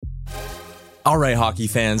All right, hockey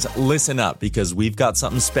fans, listen up because we've got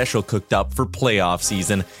something special cooked up for playoff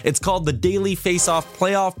season. It's called the Daily Face-Off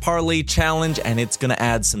Playoff Parlay Challenge, and it's going to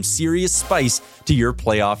add some serious spice to your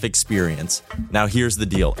playoff experience. Now, here's the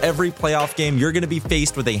deal. Every playoff game, you're going to be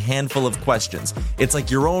faced with a handful of questions. It's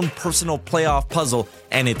like your own personal playoff puzzle,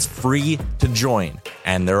 and it's free to join.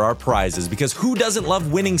 And there are prizes, because who doesn't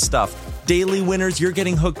love winning stuff? Daily winners, you're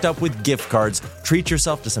getting hooked up with gift cards. Treat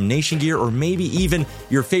yourself to some Nation gear or maybe even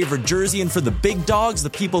your favorite jersey. And for the big dogs, the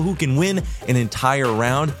people who can win an entire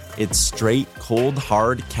round, it's straight, cold,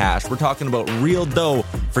 hard cash. We're talking about real dough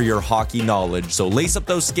for your hockey knowledge. So lace up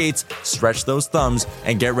those skates, stretch those thumbs,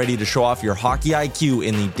 and get ready to show off your hockey IQ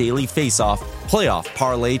in the Daily Face-Off Playoff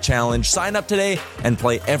Parlay Challenge. Sign up today and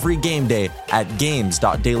play every game day at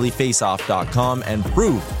games.dailyfaceoff.com and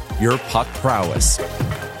prove your puck prowess.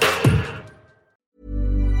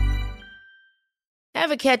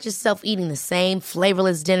 Ever catch yourself eating the same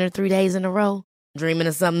flavorless dinner 3 days in a row? Dreaming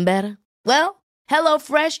of something better? Well,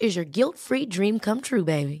 HelloFresh is your guilt-free dream come true,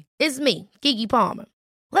 baby. It's me, Keke Palmer.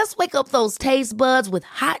 Let's wake up those taste buds with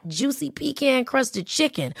hot, juicy pecan-crusted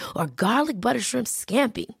chicken or garlic butter shrimp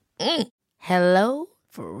scampi. Hello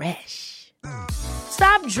Fresh.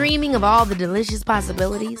 Stop dreaming of all the delicious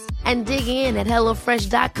possibilities and dig in at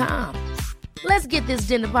HelloFresh.com. Let's get this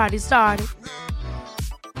dinner party started.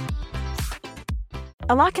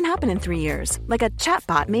 A lot can happen in 3 years, like a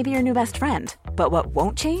chatbot may be your new best friend. But what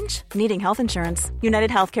won't change? Needing health insurance.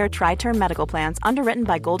 United Healthcare Tri-Term Medical Plans, underwritten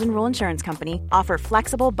by Golden Rule Insurance Company, offer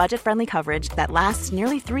flexible, budget-friendly coverage that lasts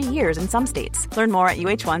nearly 3 years in some states. Learn more at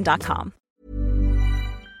uh1.com.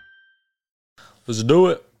 Let's do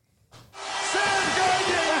it. Sam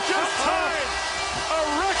Gagner has just tied a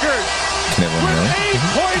record with 8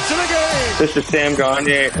 points in a game. This is Sam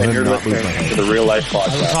Gagner, and you're listening to the Real Life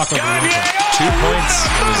Podcast. Gagner, 2 points.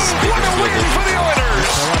 what a win for the Oilers.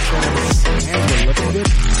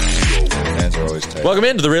 Welcome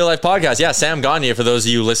into the Real Life Podcast. Yeah, Sam Gagner, for those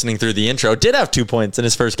of you listening through the intro, did have 2 points in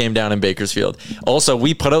his first game down in Bakersfield. Also,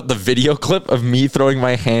 we put out the video clip of me throwing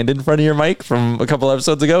my hand in front of your mic from a couple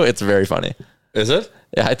episodes ago. It's very funny. Is it?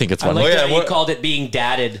 Yeah, I think it's I funny. like that you called it being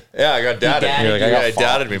dadded. Yeah, I got dadded. You're like, I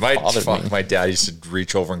dadded me. me. My dad used to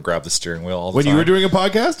reach over and grab the steering wheel all the When time. you were doing a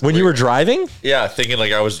podcast? When you were driving? Yeah, thinking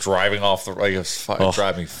like I was driving off the... Like, it was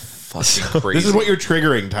driving fucking crazy. This is what you're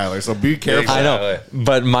triggering, Tyler, so be careful. I know,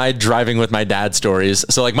 but my driving with my dad stories.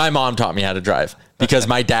 So like my mom taught me how to drive because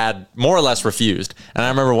my dad more or less refused. And I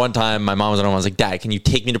remember one time my mom was at home. I was like, Dad, can you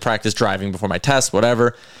take me to practice driving before my test,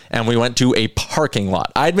 whatever? And we went to a parking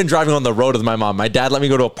lot. I'd been driving on the road with my mom. My dad let me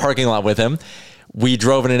go to a parking lot with him. We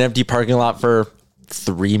drove in an empty parking lot for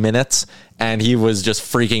 3 minutes and he was just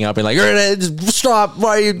freaking out and like, stop,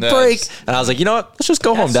 why you brake? And I was like, you know what? Let's just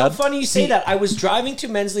go home, Dad. It's so funny you say that. I was driving to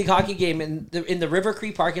Men's League hockey game in the River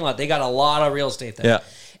Creek parking lot. They got a lot of real estate there. Yeah.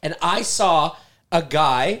 And I saw a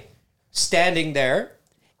guy standing there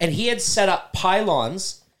and he had set up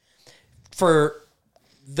pylons for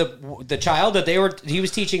the child that he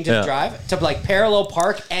was teaching to drive to like parallel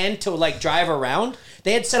park and to like drive around.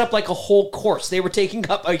 They had set up like a whole course. They were taking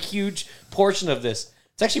up a huge portion of this.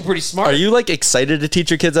 It's actually pretty smart. Are you like excited to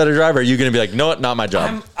teach your kids how to drive? Or are you going to be like, no, not my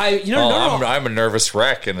job? I'm a nervous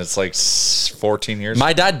wreck, and it's like 14 years.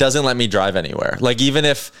 My dad doesn't let me drive anywhere. Like even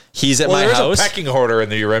if he's at my there's house, a pecking order in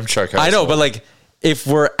the Uremchuk house. I know, but like if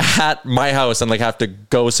we're at my house and like have to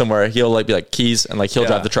go somewhere, he'll like be like keys and like he'll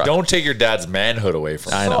drive the truck. Don't take your dad's manhood away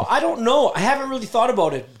from him. I know. I don't know. I haven't really thought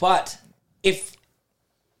about it, but if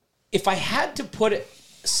I had to put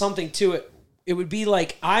something to it, it would be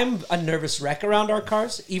like I'm a nervous wreck around our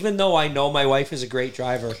cars, even though I know my wife is a great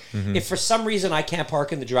driver. Mm-hmm. If for some reason I can't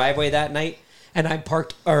park in the driveway that night and I'm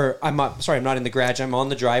not in the garage, I'm on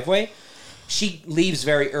the driveway, she leaves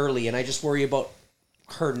very early and I just worry about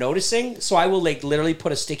her noticing. So I will like literally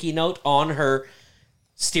put a sticky note on her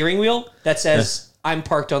steering wheel that says I'm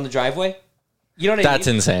parked on the driveway. You know what I mean? That's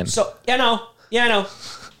insane. So I know.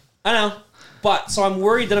 But so I'm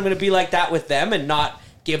worried that I'm going to be like that with them and not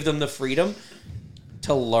give them the freedom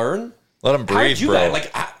to learn. Let them breathe, how did you bro. guys,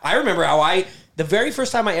 like I remember how the very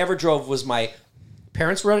first time I ever drove was my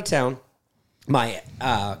parents were out of town. My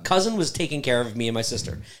cousin was taking care of me and my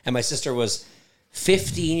sister. And my sister was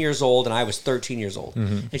 15 years old and I was 13 years old.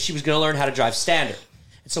 Mm-hmm. And she was going to learn how to drive standard.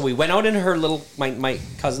 And so we went out in her my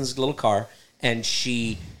cousin's little car and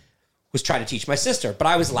she was trying to teach my sister. But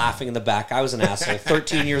I was laughing in the back. I was an asshole,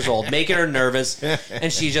 13 years old, making her nervous.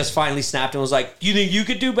 And she just finally snapped and was like, you think you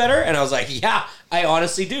could do better? And I was like, yeah, I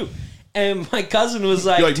honestly do. And my cousin was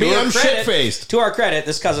like, I'm shit-faced. To our credit,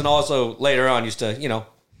 this cousin also later on used to,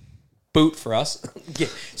 boot for us.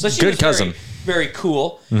 So she Good was cousin. very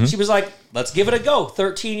cool. She was like, let's give it a go.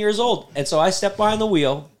 13 years old. And so I stepped behind the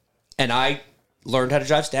wheel and I learned how to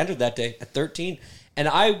drive standard that day at 13. And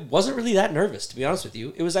I wasn't really that nervous, to be honest with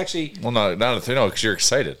you. It was actually not because you're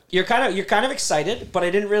excited. You're kind of excited, but I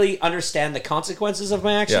didn't really understand the consequences of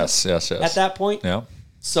my actions. Yes. At that point, Yeah.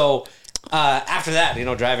 So after that,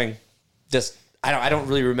 driving, just I don't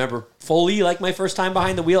really remember fully like my first time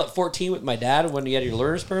behind the wheel at 14 with my dad when he had your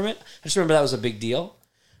learner's permit. I just remember that was a big deal.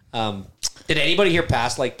 Did anybody here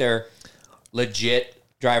pass like their legit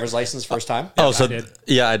driver's license first time? I did.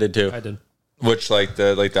 Yeah, I did too. I did. Which like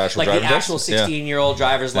the actual driving test? 16-year-old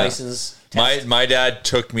driver's license test. My dad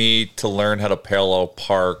took me to learn how to parallel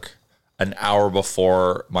park an hour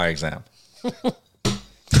before my exam.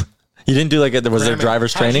 You didn't do was there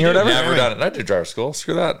driver's training or whatever? Never done it. I did driver's school.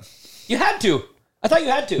 Screw that. You had to. I thought you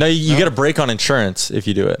had to. No, you get a break on insurance if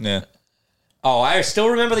you do it. Yeah. Oh, I still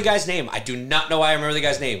remember the guy's name. I do not know why I remember the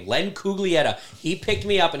guy's name. Len Cuglietta. He picked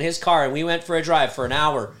me up in his car and we went for a drive for an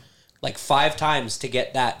hour, like 5 times to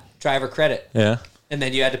get that driver credit. Yeah. And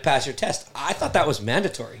then you had to pass your test. I thought that was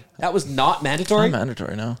mandatory. That was not mandatory? Not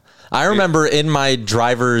mandatory, no. I remember in my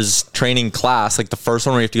driver's training class, like the first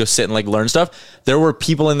one where you have to go sit and learn stuff, there were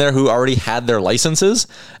people in there who already had their licenses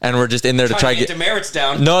and were just in there to try to get demerits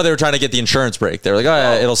down. No, they were trying to get the insurance break. They were like, oh,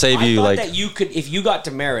 yeah, it'll save you. I thought that you could, if you got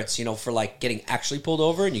demerits, for getting actually pulled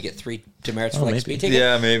over and you get 3 demerits for speed ticket.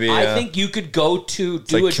 Yeah, maybe. I think you could go to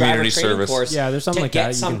do a driver training course. Yeah, there's something to like get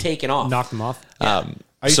that. some taken off. Knock them off.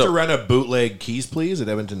 I used to run a bootleg Keys Please at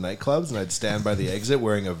Edmonton nightclubs, and I'd stand by the exit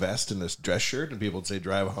wearing a vest and a dress shirt, and people would say,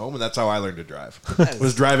 drive home, and that's how I learned to drive.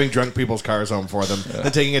 Was driving drunk people's cars home for them,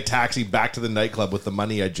 and taking a taxi back to the nightclub with the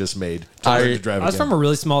money I just made to learn to drive I was again. from a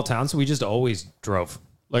really small town, so we just always drove.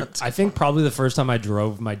 I think probably the first time I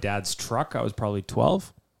drove my dad's truck, I was probably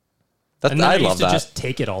 12. And then I used to just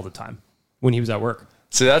take it all the time when he was at work.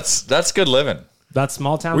 See, that's good living. That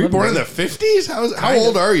small town. Were you born in the 50s? How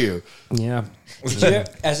old are you? Yeah.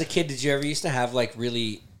 As a kid, did you ever used to have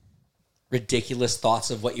really ridiculous thoughts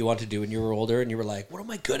of what you want to do when you were older, and you were like, what am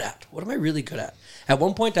I good at? What am I really good at? At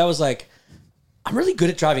one point, I was like, I'm really good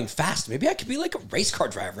at driving fast. Maybe I could be like a race car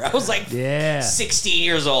driver. I was 16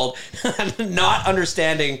 years old, not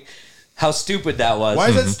understanding how stupid that was. Why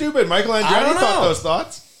is that stupid? Michael Andretti thought those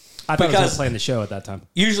thoughts. I thought I was playing the show at that time.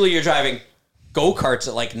 Usually you're driving go-karts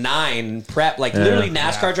at 9 prep, literally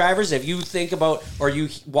NASCAR drivers. If you think about, or you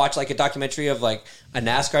watch a documentary of a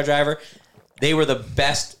NASCAR driver, they were the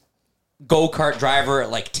best go-kart driver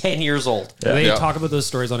at 10 years old. Yeah. They talk about those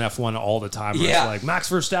stories on F1 all the time. Where it's Max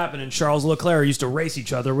Verstappen and Charles Leclerc used to race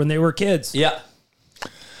each other when they were kids. Yeah.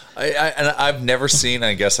 I've never seen,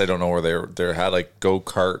 I guess I don't know where they had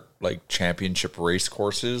go-kart championship race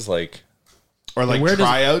courses or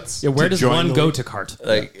tryouts. Where does one go to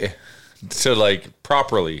kart? To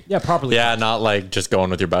properly. Yeah, properly. Yeah, not just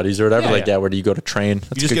going with your buddies or whatever. Where do you go to train?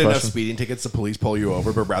 That's you just get enough speeding tickets, the police pull you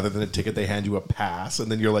over, but rather than a ticket, they hand you a pass,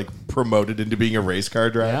 and then you're promoted into being a race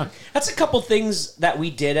car driver. Yeah. That's a couple things that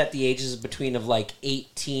we did at the ages between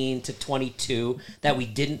 18 to 22 that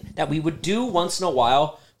we would do once in a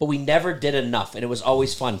while, but we never did enough, and it was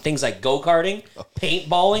always fun. Things like go-karting,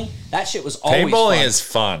 paintballing, that shit was always fun. Paintballing is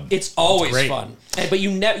fun. It's always fun. But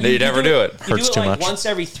you never do it. You Hurts do it too much. once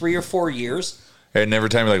every 3 or 4 years. And every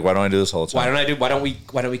time you're why don't I do this all the time? Why don't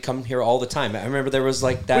we come here all the time? I remember there was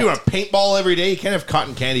that. We want paintball every day. You can't have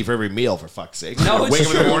cotton candy for every meal, for fuck's sake. No, it's wake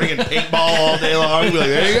up in the morning and paintball all day long. Be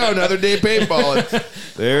there you go, another day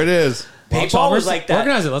paintballing. There it is. Paintball was like that.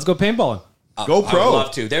 Organize it. Let's go paintballing. Go pro. I would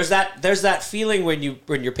love to. There's that feeling when you're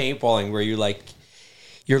paintballing where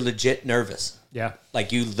you're legit nervous. Yeah.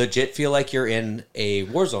 You legit feel like you're in a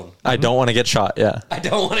war zone. I don't want to get shot. Yeah. I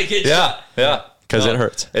don't want to get shot. Yeah. Because it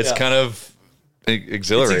hurts. It's kind of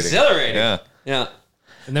exhilarating. It's exhilarating. Yeah.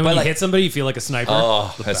 And then when you hit somebody, you feel like a sniper.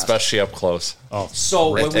 Oh, especially up close. Oh,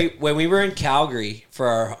 so when we were in Calgary for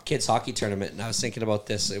our kids hockey tournament, and I was thinking about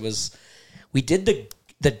this, we did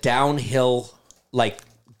the downhill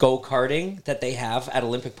go-karting that they have at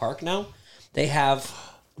Olympic Park now. They have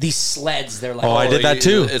these sleds. They're I did that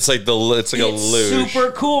too. It's like a luge.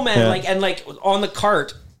 Super cool, man. Yeah. And on the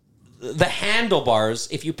cart, the handlebars,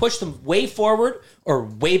 if you push them way forward or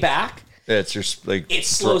way back, it's just it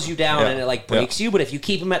slows you down and it breaks you. But if you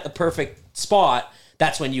keep them at the perfect spot,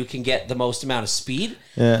 that's when you can get the most amount of speed.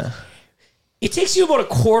 Yeah. It takes you about a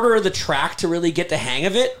quarter of the track to really get the hang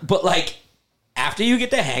of it. But after you get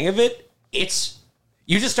the hang of it,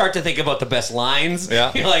 you just start to think about the best lines.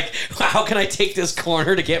 Yeah. You're like, how can I take this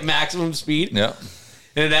corner to get maximum speed? Yeah.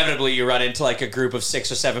 And inevitably you run into a group of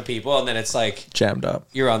 6 or 7 people, and then it's jammed up.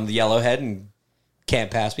 You're on the yellowhead and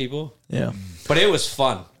can't pass people. Yeah. But it was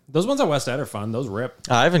fun. Those ones at West Ed are fun. Those rip.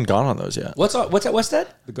 I haven't gone on those yet. What's at West Ed?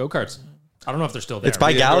 The go-karts. I don't know if they're still there. It's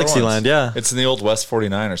by Galaxyland, yeah. It's in the old West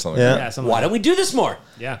 49 or something. Yeah. Like that. Why don't we do this more?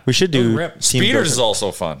 Yeah. We should Those do rip. team Speeders go-kart. is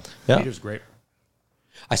also fun. Yeah. Peter's great.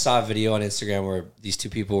 I saw a video on Instagram where these two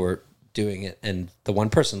people were doing it, and the one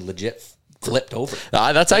person legit flipped over.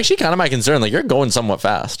 That's actually kind of my concern. Like, you're going somewhat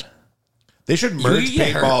fast. They should merge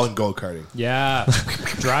get paintball hurt. and go-karting. Yeah.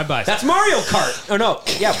 Drive-by. That's Mario Kart. Oh, no.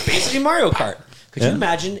 Yeah, basically Mario Kart. Could you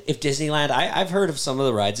imagine if Disneyland... I've heard of some of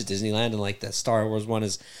the rides at Disneyland, and like the Star Wars one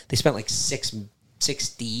is... They spent like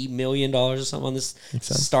 $60 million or something on this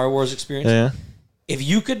Star Wars experience. Yeah. If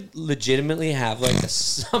you could legitimately have like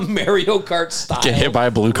some Mario Kart style... Get hit by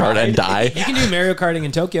a blue cart and die. You can do Mario Karting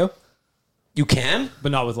in Tokyo, You can?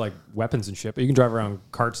 but not with like weapons and shit. But you can drive around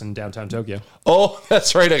carts in downtown Tokyo. Oh,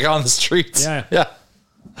 that's right. I got on the streets. Yeah. Yeah.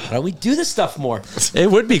 How do we do this stuff more? It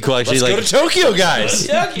would be cool, actually. Let's Like, go to Tokyo, guys.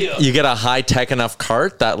 Tokyo. you get a high-tech enough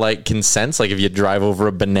cart that, like, can sense, like, if you drive over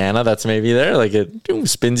a banana that's maybe there, like, it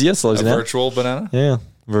spins you, slows A you down. virtual banana. Yeah.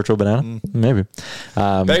 Virtual banana. Maybe.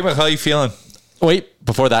 Bagman, how you feeling? Wait,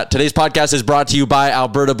 before that, today's podcast is brought to you by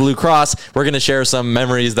Alberta Blue Cross. We're going to share some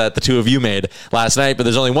memories that the two of you made last night, but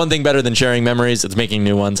there's only one thing better than sharing memories. It's making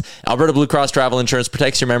new ones. Alberta Blue Cross Travel Insurance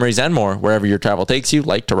protects your memories and more wherever your travel takes you,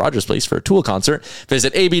 like to Rogers Place for a Tool concert.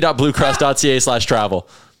 Visit ab.bluecross.ca/travel.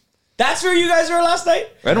 That's where you guys were last night?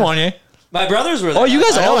 Red Wanye. My brothers were there. Oh, you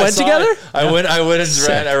guys all went together? I went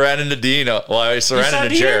and I ran into Dean. Well, I ran saw into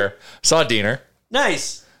Diener? Jer. Saw Diener.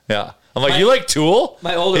 Nice. Yeah. I'm like, you like Tool?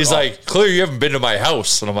 my older- He's like, clearly you haven't been to my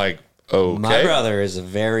house. And I'm like, okay. My brother is a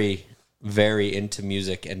very, very into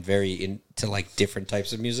music and very into like different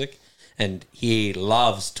types of music. And he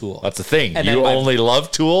loves Tool. That's the thing. And then You my- only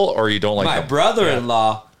love Tool or you don't like my them?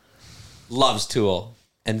 brother-in-law loves Tool.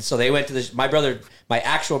 And so they went to this. My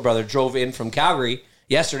actual brother drove in from Calgary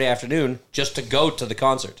yesterday afternoon just to go to the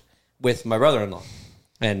concert with my brother-in-law.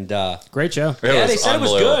 And Great show. Yeah, they said it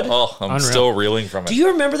was unbelievable. good. Oh, I'm Unreal. still reeling from it. do you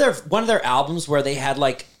remember one of their albums where they had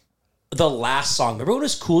like the last song? Remember when it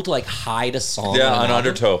was cool to like hide a song? Yeah, on on an album?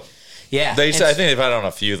 Undertow. Yeah. They And said, I think they've had it on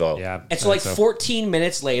a few though. Yeah. And so like 14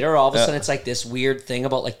 minutes later, all of a sudden it's like this weird thing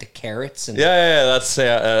about like the carrots and That's it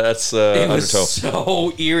Undertow. was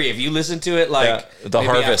so eerie. If you listen to it like Yeah, the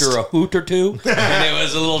maybe harvest. after a hoot or two and it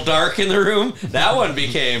was a little dark in the room, that one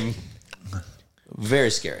became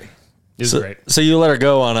very scary. It was great. So you let her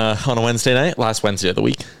go on a Wednesday night? Last Wednesday of the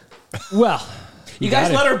week. Well, You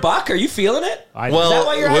guys let her buck? Are you feeling it? Well, Is that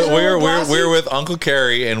why your eyes are a little glassy? we're with Uncle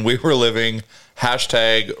Carrie and we were living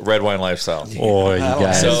 #red wine lifestyle. Oh, you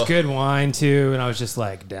guys. it was good wine too, and I was just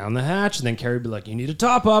like down the hatch, and then Carrie would be like, "You need a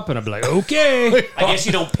top up," and I'd be like, "Okay." I guess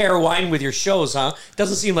you don't pair wine with your shows, huh?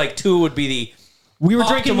 Doesn't seem like two would be the We were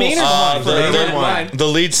drinking optimal Maynard spot wine, for a red wine. The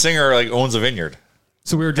lead singer owns a vineyard.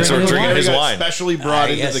 so we were So drinking. we're his drinking wine. his He got wine. specially brought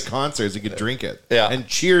into yes. the concerts. He could drink it. Yeah. And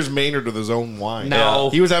cheers Maynard with his own wine. No.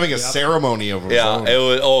 He was having a ceremony of his Yeah, own. it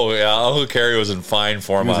was. Oh yeah, Uncle Carrie was in fine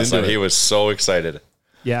form He was last into night. it. He was so excited,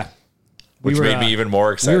 Yeah, which We were, made me even more we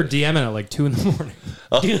were excited. DMing at like 2 a.m.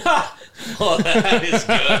 Oh, that is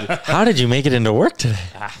good. How did you make it into work today?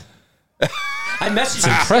 I messaged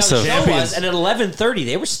you impressive. how the show was, and at 11:30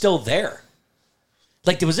 they were still there.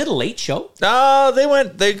 Like, was it a late show? They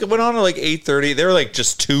went on at like 8:30. They were like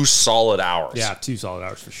just 2 solid hours. Yeah, 2 solid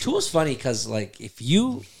hours for sure. Tool's funny because, like, if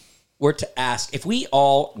you were to ask, if we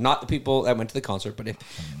all, not the people that went to the concert, but if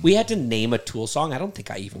we had to name a Tool song, I don't think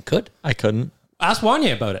I even could. I couldn't. Ask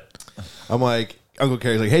Wanya about it. I'm like, Uncle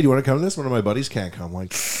Carrie's like, hey, do you want to come to this? One of my buddies can't come. I'm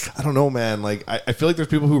like, I don't know, man. Like, I feel like there's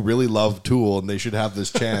people who really love Tool and they should have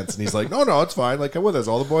this chance. And he's like, no, it's fine. Like, come with us.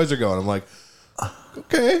 All the boys are going. I'm like,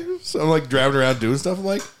 okay. So I'm like driving around doing stuff. I'm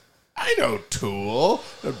like, I know Tool.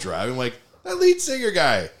 I'm driving like, that lead singer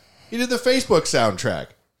guy. He did the Facebook soundtrack.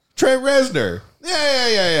 Trent Reznor.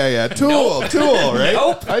 Yeah. Tool, right?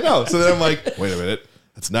 Nope. I know. So then I'm like, wait a minute.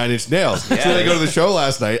 That's 9 Inch Nails. So then I go to the show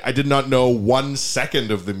last night. I did not know 1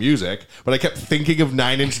 second of the music, but I kept thinking of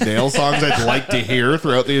 9 Inch Nails songs I'd like to hear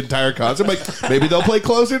throughout the entire concert. I'm like, maybe they'll play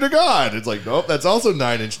Closer to God. It's like, nope, that's also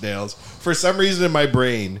 9 Inch Nails. For some reason in my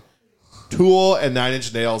brain, Tool and 9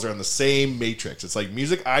 Inch Nails are on the same matrix. It's like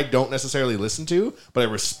music I don't necessarily listen to, but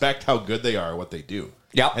I respect how good they are at what they do.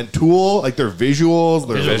 Yeah. And Tool, like their visuals,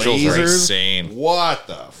 their Visuals are lasers. insane. What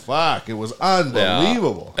the fuck? It was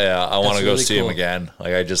unbelievable. Yeah, I want to go really see him cool. again. Like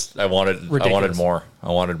I wanted Ridiculous. more. I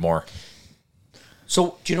wanted more.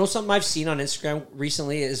 So, do you know something I've seen on Instagram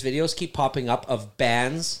recently? Is videos keep popping up of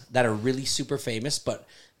bands that are really super famous, but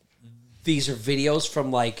these are videos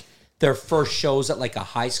from like their first shows at like a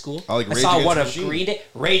high school. Oh, like I Rage saw Against one the of Machine. Green Day.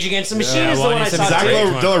 Rage Against the Machine is the well, one I it's saw. Zach too.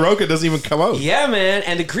 Zach De La Rocha doesn't even come out. Yeah, man.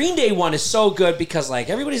 And the Green Day one is so good because like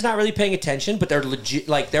everybody's not really paying attention, but they're legit.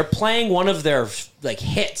 Like they're playing one of their like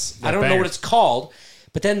hits. I don't know what it's called,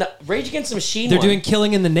 but then the Rage Against the Machine. They're doing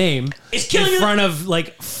 "Killing in the Name" Killing in front of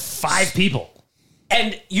like 5 people.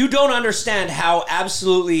 And you don't understand how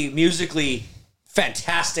absolutely musically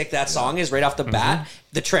fantastic that song is right off the bat.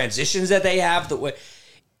 The transitions that they have, the way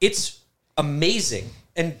it's amazing,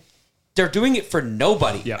 and they're doing it for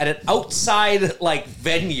nobody at an outside like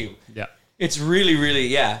venue. Yeah, it's really,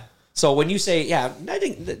 really So when you say I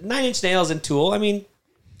think 9 Inch Nails and Tool, I mean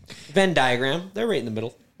Venn diagram, they're right in the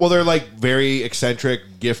middle. Well, they're like very eccentric,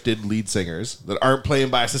 gifted lead singers that aren't playing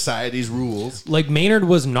by society's rules. Like Maynard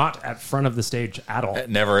was not at front of the stage at all. It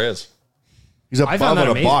never is. He's above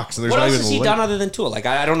in a box, and there's what not else even has he a done link. other than Tool? Like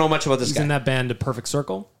I don't know much about this He's guy. in that band, Perfect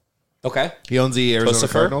Circle. Okay, He owns the Arizona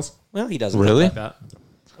Lucifer? Cardinals. well he doesn't Really? Like that.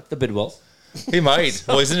 the Bidwells. He might.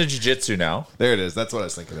 Well, he's into jiu-jitsu now. There it is. That's what I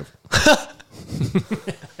was thinking of.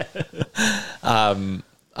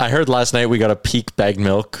 I heard last night we got a peak bagged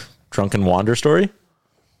milk drunken wander story.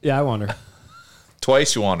 Yeah, I wonder.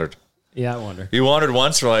 Twice you wandered. Yeah, I wonder. You wandered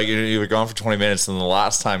once for like you were gone for 20 minutes, and the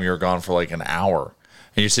last time you were gone for like an hour.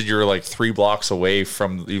 And you said you were like 3 blocks away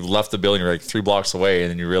from, you left the building, you were like 3 blocks away,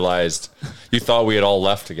 and then you realized you thought we had all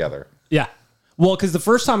left together. Yeah. Well, because the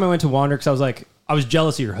first time I went to Wander, because I was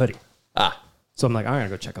jealous of your hoodie. So I'm like, I'm going to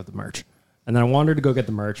go check out the merch. And then I wandered to go get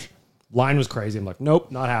the merch. Line was crazy. I'm like,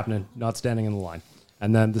 nope, not happening. Not standing in the line.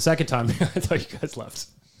 And then the second time, I thought you guys left.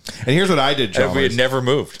 And here's what I did, Chalmers. We had never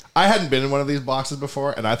moved. I hadn't been in one of these boxes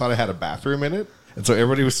before, and I thought I had a bathroom in it. And so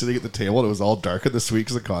everybody was sitting at the table, and it was all dark in the suite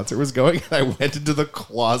because the concert was going. And I went into the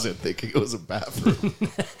closet thinking it was a bathroom.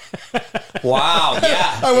 Wow,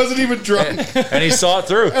 yeah. I wasn't even drunk. And he saw it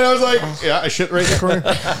through. And I was like, I shit right in the corner.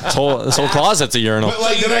 This whole closet's a urinal. But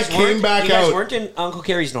like, then I came back you guys out. weren't in Uncle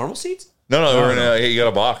Carrie's normal seats? No, you got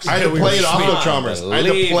a box. I had to play it off though, Chalmers. I had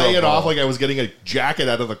to play it Unbelievable. off like I was getting a jacket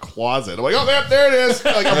out of the closet. I'm like, oh, there it is.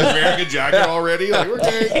 Like I'm wearing a jacket already. Like,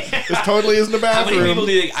 okay, this totally isn't a How many people bathroom.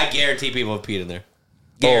 do you think? I guarantee people have peed in there.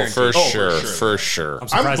 Oh, Guaranteed. for sure. I'm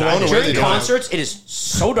surprised I blown didn't. away. During they don't. concerts, it is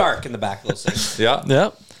so dark in the back of those things.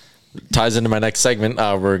 Yeah. Ties into my next segment.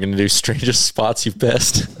 We're gonna do strangest spots you've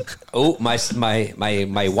pissed. Oh, my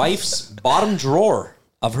wife's bottom drawer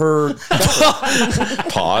of her.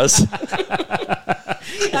 Pause.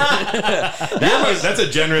 That's a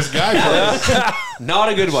generous guy. Not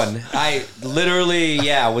a good one. I literally,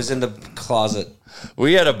 was in the closet.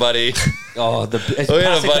 We had a buddy. Oh, We had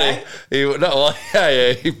a plastic buddy.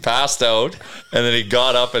 bag? He passed out, and then he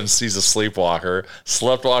got up and he's a sleepwalker.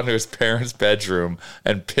 Slept onto his parents' bedroom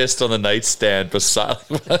and pissed on the nightstand beside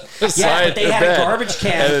Yeah, but they the had bed. a garbage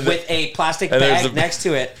can And then- with a plastic and there's bag next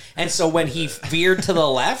to it. And so when he veered to the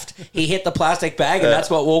left, he hit the plastic bag, and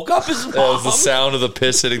that's what woke up his mom. It was the sound of the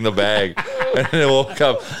piss hitting the bag. And then it woke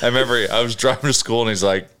up. I remember I was driving to school, and he's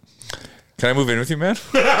like, "Can I move in with you, man?"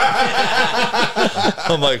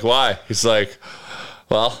 I'm like, "Why?" He's like,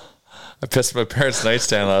 "Well, I pissed my parents'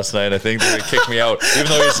 nightstand last night. I think they're gonna kick me out." Even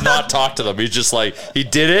though he's not talked to them, he's just like, he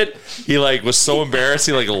did it. He like was so embarrassed.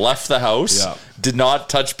 He like left the house, did not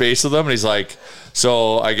touch base with them, and he's like,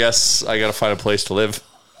 "So I guess I gotta find a place to live."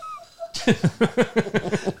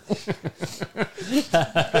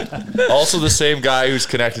 Also, the same guy who's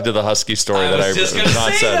connected to the Husky story I that was I just going to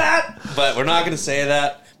not say said. that, but we're not going to say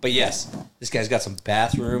that. But yes, this guy's got some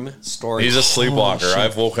bathroom stories. He's a sleepwalker.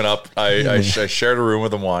 I've woken up. I shared a room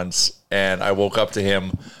with him once, and I woke up to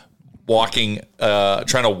him walking,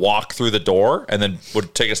 trying to walk through the door, and then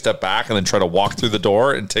would take a step back, and then try to walk through the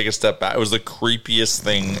door and take a step back. It was the creepiest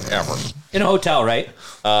thing ever. in a hotel, right?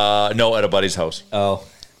 No, at a buddy's house. Oh,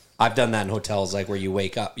 I've done that in hotels, like where you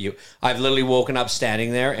wake up. I've literally woken up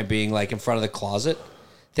standing there and being like in front of the closet,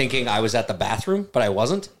 thinking I was at the bathroom, but I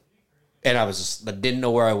wasn't, and I didn't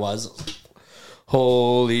know where I was.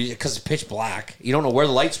 Holy, because it's pitch black. You don't know where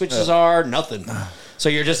the light switches are. Nothing. So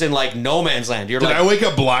you're just in like no man's land. You're Did like, I wake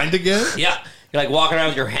up blind again? yeah, you're like walking around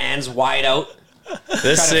with your hands wide out, This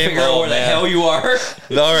trying to same figure out where the hell you are.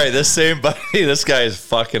 All right, this same buddy, this guy is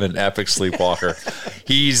fucking an epic sleepwalker.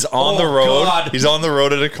 He's on the road. God. He's on the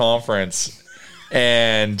road at a conference,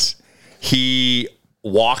 and he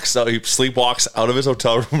walks out. He sleepwalks out of his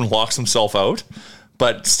hotel room and locks himself out,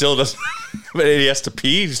 but still doesn't. But he has to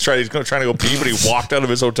pee. He's trying to go pee, but he walked out of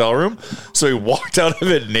his hotel room, so he walked out of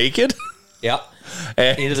it naked. Yep.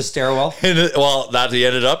 And, Into the stairwell. and that he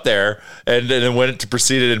ended up there, and then went to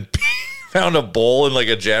proceeded and found a bowl in like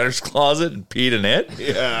a janitor's closet and peed in it.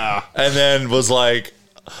 Yeah. And then was like,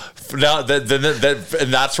 now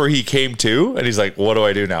and that's where he came to, and he's like, "What do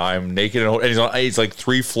I do now? I'm naked and he's like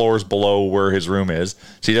 3 floors below where his room is,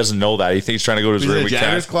 so he doesn't know that. He thinks he's trying to go to his room. In a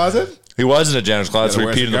janitor's closet? He was in a janitor's closet, so he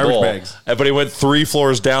peed in the bowl. Bags. But he went 3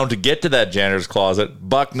 floors down to get to that janitor's closet,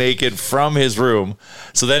 buck naked from his room.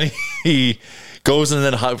 So then he goes and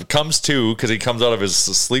then comes to, because he comes out of his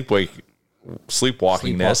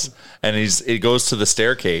sleepwalkingness, and he goes to the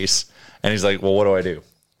staircase, and he's like, "Well, what do I do?"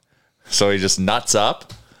 So he just nuts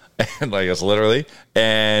up, and like it's literally,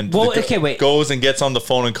 and goes and gets on the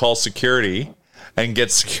phone and calls security, and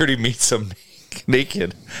gets security meets him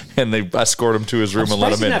naked, and they escort him to his room and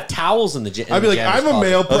let him in. Have towels in the gym. I'd be like, I'm a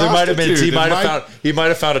male prostitute. There might have been. He might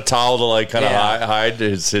have found a towel to like kind of hide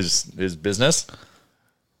his business.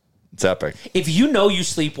 It's epic. If you know you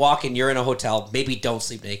sleepwalk and you're in a hotel, maybe don't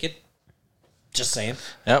sleep naked. Just saying.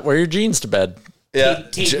 Yeah, wear your jeans to bed. Yeah,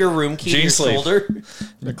 tape your room key to your shoulder.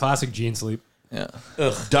 The classic jean sleep. Yeah.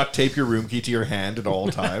 Duct tape your room key to your hand at all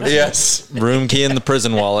times. Yes. Room key in the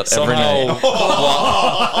prison wallet every night.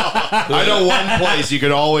 I know one place you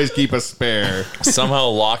could always keep a spare. Somehow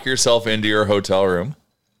lock yourself into your hotel room.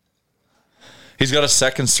 He's got a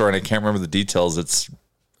second story, and I can't remember the details. It's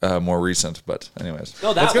more recent, but anyways.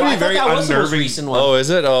 No, that's going to be very unnerving. The most recent one. Oh, is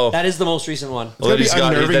it? Oh, that is the most recent one. Well, he's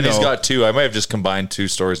got 2. I might have just combined 2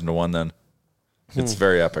 stories into one. Then it's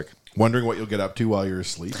very epic. Wondering what you'll get up to while you're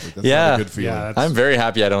asleep. Like, that's not a good feeling. Yeah, I'm very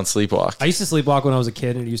happy I don't sleepwalk. I used to sleepwalk when I was a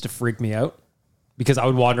kid, and it used to freak me out because I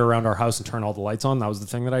would wander around our house and turn all the lights on. That was the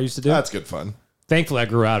thing that I used to do. That's good fun. Thankfully, I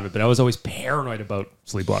grew out of it, but I was always paranoid about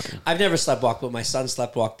sleepwalking. I've never sleptwalked, but my son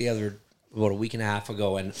sleptwalked about a week and a half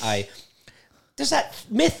ago, and there's that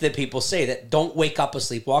myth that people say that don't wake up a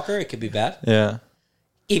sleepwalker. It could be bad. Yeah.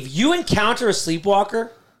 If you encounter a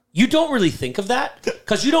sleepwalker, you don't really think of that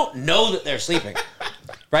because you don't know that they're sleeping.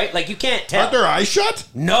 Right? Like, you can't tell. Aren't their eyes shut?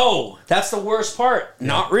 No. That's the worst part.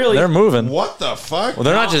 Not really. They're moving. What the fuck? Well,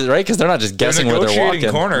 they're not just, right? Because they're not just guessing where they're walking.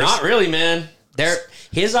 Corners. Not really, man.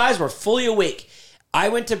 His eyes were fully awake. I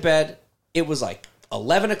went to bed. It was like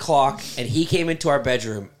 11 o'clock, and he came into our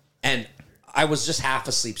bedroom, and I was just half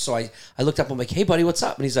asleep. So I looked up. I'm like, "Hey, buddy, what's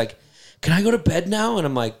up?" And he's like, "Can I go to bed now?" And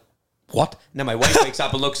I'm like, "What?" And then my wife wakes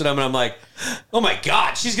up and looks at him, and I'm like, "Oh, my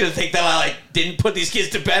God. She's going to think that I didn't put these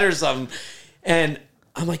kids to bed or something." And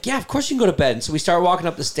I'm like, "Yeah, of course you can go to bed." And so we start walking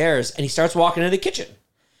up the stairs, and he starts walking into the kitchen.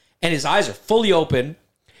 And his eyes are fully open,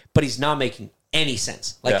 but he's not making any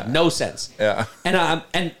sense. No sense. Yeah.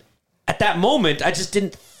 And at that moment, I just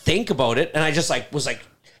didn't think about it. And I just was like,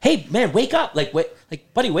 "Hey, man, wake up.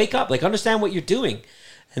 Buddy, wake up. Understand what you're doing."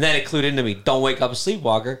 And then it clued into me, don't wake up a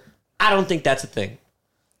sleepwalker. I don't think that's a thing.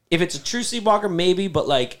 If it's a true sleepwalker, maybe.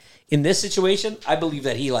 But, in this situation, I believe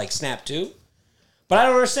that he, snapped too. But I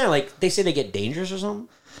don't understand. They say they get dangerous or something.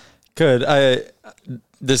 Good.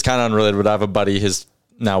 This is kind of unrelated, but I have a buddy, his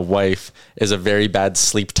now wife is a very bad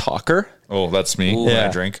sleep talker. Oh, that's me. When I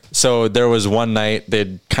drink. So there was one night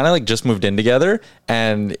they'd kind of just moved in together,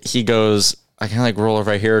 and he goes, I kind of roll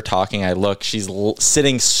over right here talking. I look, she's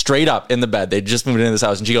sitting straight up in the bed. They just moved into this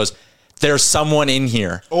house, and she goes, "There's someone in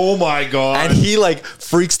here." Oh my God. And he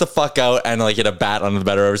freaks the fuck out and hit a bat under the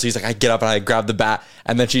bed or whatever. So he's like, I get up and I grab the bat,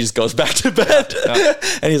 and then she just goes back to bed. Yeah.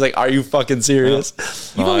 And he's like, "Are you fucking serious?"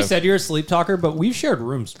 You've always said you're a sleep talker, but we've shared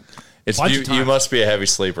rooms. You must be a heavy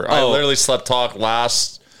sleeper. I literally slept talk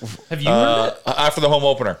last. Have you heard it? After the home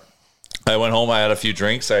opener? I went home, I had a few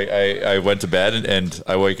drinks, I went to bed, and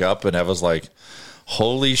I wake up, and Eva's like,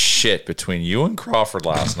 "Holy shit, between you and Crawford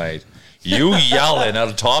last night, you yelling at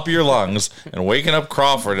the top of your lungs and waking up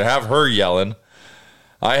Crawford and have her yelling.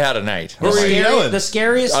 I had a night." The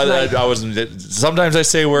scariest night. I wasn't. Sometimes I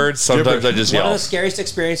say words, sometimes I just yell. One of the scariest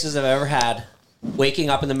experiences I've ever had, waking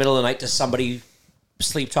up in the middle of the night to somebody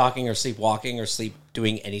sleep talking or sleepwalking or sleep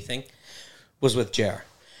doing anything, was with JR.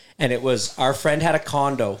 And it was, our friend had a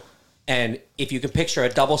condo, and if you can picture a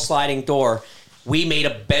double sliding door, we made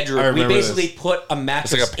a bedroom. We basically put a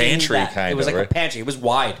mattress. It's like a pantry in that. It was like a pantry. It was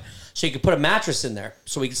wide, so you could put a mattress in there,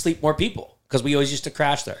 so we could sleep more people, because we always used to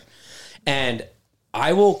crash there. And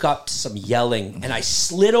I woke up to some yelling, and I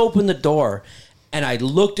slid open the door, and I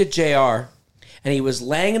looked at JR, and he was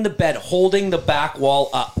laying in the bed holding the back wall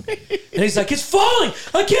up. And he's like, "It's falling.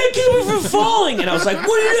 I can't keep it from falling." And I was like,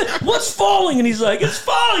 "What are you doing? What's falling?" And he's like, "It's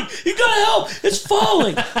falling. You gotta help. It's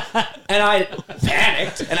falling." And I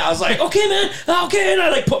panicked, and I was like, "Okay, man. Okay." And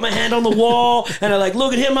I put my hand on the wall, and I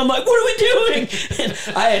look at him. I'm like, "What are we doing?" And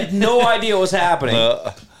I had no idea what was happening.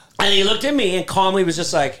 And he looked at me and calmly was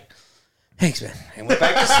just like, "Thanks, man," and went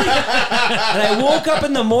back to sleep. And I woke up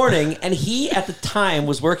in the morning, and he, at the time,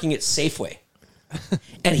 was working at Safeway.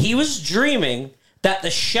 And he was dreaming that the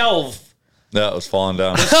shelf That was falling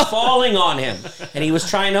down. It was falling on him, and he was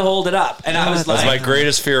trying to hold it up. And I was That's like, my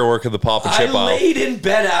greatest fear working the pop and chip I aisle. laid in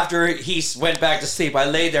bed after he went back to sleep. I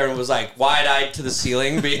laid there and was like wide-eyed to the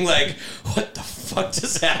ceiling, being like, what the fuck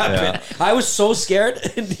just happened? Yeah. I was so scared.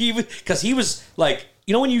 And because he was like,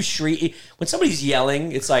 you know when you shriek, when somebody's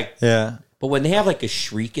yelling, it's like, Yeah. but when they have like a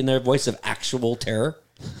shriek in their voice of actual terror,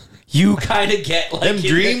 you kind of get like... Them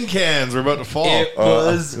dream cans were about to fall. It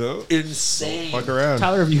was insane. Fuck around.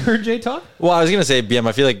 Tyler, have you heard Jay talk? Well, I was gonna say, BM.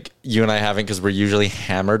 I feel like you and I haven't because we're usually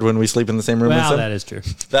hammered when we sleep in the same room. Well, as that is true.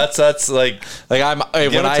 That's like I'm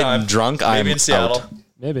give when it I'm time. drunk. Maybe I'm in Seattle. out.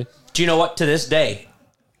 Maybe. Do you know what? To this day,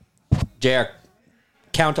 JR,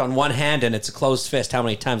 count on one hand and it's a closed fist how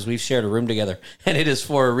many times we've shared a room together. And it is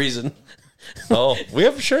for a reason. Oh, we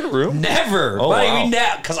haven't shared a room? Never. Oh, wow.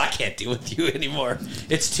 Because I can't deal with you anymore.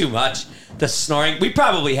 It's too much. The snoring. We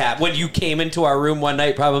probably have. When you came into our room one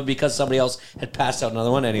night, probably because somebody else had passed out another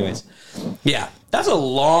one anyways. Yeah. That's a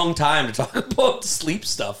long time to talk about sleep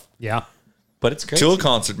stuff. Yeah. But it's great. Tool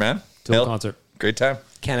concert, man. Tool concert. Great time.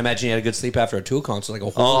 Can't imagine you had a good sleep after a Tool concert. Like a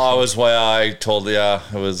whole Oh, it was why I told you.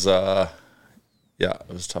 It was, it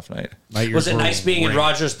was a tough night. Was it nice being in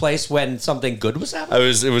Rogers Place when something good was happening?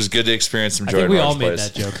 It was good to experience some I joy think in we Rogers all made Place.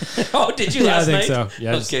 that joke. Oh, did you Yeah, last I night? think so.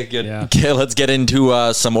 Yeah, Okay, good. Yeah. Okay, let's get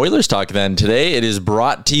into some Oilers talk then. Today it is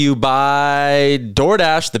brought to you by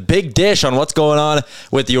DoorDash, the big dish on what's going on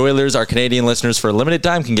with the Oilers. Our Canadian listeners for a limited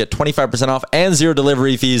time can get 25% off and zero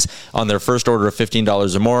delivery fees on their first order of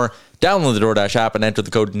 $15 or more. Download the DoorDash app and enter the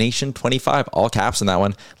code NATION25, all caps in that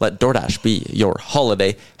one. Let DoorDash be your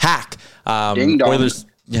holiday hack. Ding dong. Oilers,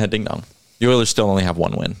 yeah, ding dong. The Oilers still only have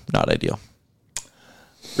one win. Not ideal.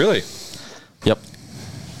 Really? Yep.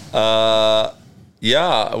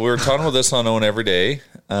 Yeah, we were talking about this on Own Every Day.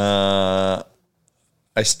 I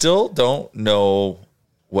still don't know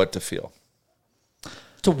what to feel.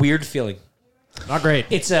 It's a weird feeling. Not great.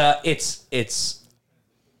 It's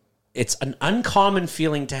an uncommon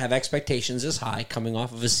feeling to have expectations this high coming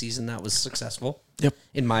off of a season that was successful. Yep.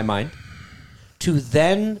 In my mind. To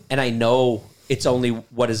then, and I know it's only,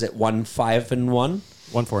 1-5-1? 1-4-1.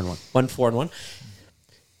 1-4-1.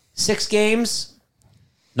 6 games,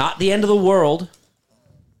 not the end of the world,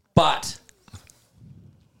 but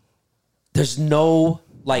there's no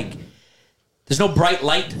bright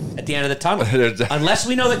light at the end of the tunnel. Unless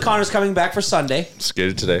we know that Connor's coming back for Sunday.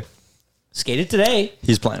 Skated today.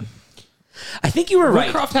 He's playing. I think you were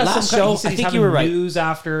right. Woodcroft has Last some show, he said I he's think having you were right. news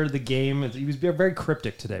after the game. He was very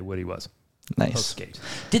cryptic today, Woody was. Nice. Post-skate.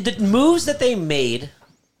 Did the moves that they made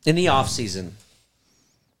in the offseason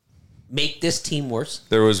make this team worse?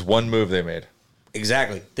 There was one move they made.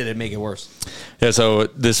 Exactly. Did it make it worse? Yeah, so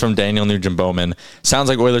this from Daniel Nugent-Bowman. Sounds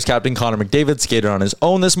like Oilers captain Connor McDavid skated on his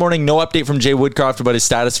own this morning. No update from Jay Woodcroft about his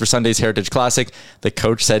status for Sunday's Heritage Classic. The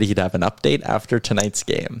coach said he'd have an update after tonight's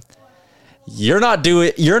game. You're not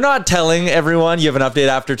telling everyone you have an update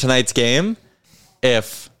after tonight's game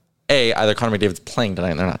if either Connor McDavid's playing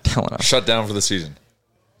tonight and they're not telling us. Shut down for the season.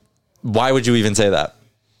 Why would you even say that?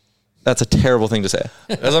 That's a terrible thing to say.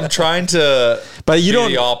 As I'm trying to But you do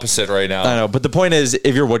don't the opposite right now. I know, but the point is,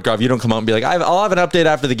 if you're Woodcroft, you don't come out and be like, I'll have an update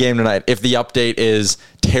after the game tonight if the update is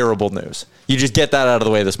terrible news. You just get that out of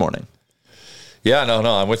the way this morning. Yeah, no,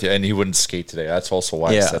 I'm with you. And he wouldn't skate today. That's also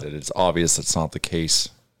why I Yeah. said it. It's obvious that's not the case.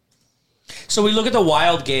 So we look at the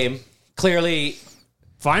Wild game. Clearly,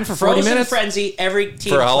 Fine for 40 frozen minutes. frenzy. Every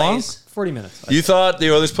team For how long? plays. 40 minutes. You thought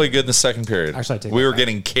the Oilers played good in the second period. Actually, I take we that were back.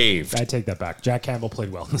 getting caved. I take that back. Jack Campbell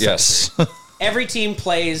played well. In the Yes. second period. Every team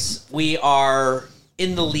plays. We are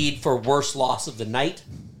in the lead for worst loss of the night.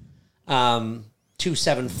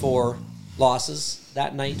 2-7-4 losses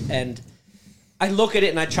that night. And I look at it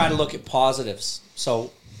and I try to look at positives.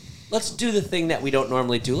 So let's do the thing that we don't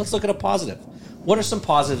normally do. Let's look at a positive. What are some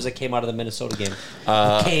positives that came out of the Minnesota game?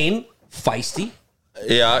 Kane, feisty.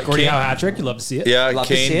 Yeah, Gordie Kane, Howe hat trick. You love to see it. yeah, Love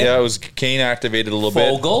to Kane. see it. Yeah, it was Kane activated a little bit.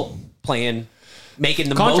 Fogel making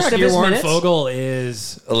the most Contract of year his Warren minutes. Fogle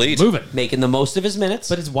is Elite. moving. Making the most of his minutes.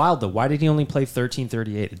 But it's wild, though. Why did he only play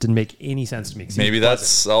 13:38? It didn't make any sense to me. 'Cause he Maybe was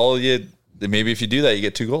that's all you. Maybe if you do that, you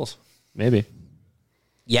get 2 goals. Maybe.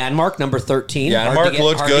 Janmark, number 13. Janmark Hard to get-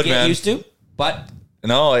 looked hard to good, get man. used to, but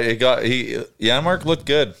No, Janmark looked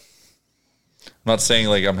good. I'm not saying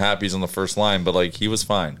like I'm happy he's on the first line, but like he was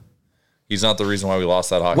fine. He's not the reason why we lost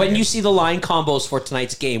that hockey when game. you see the line combos for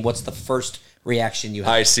tonight's game, what's the first reaction you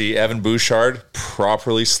have? I see Evan Bouchard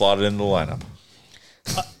properly slotted into the lineup.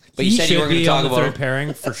 But you He said you should were going be to talk on the about third him.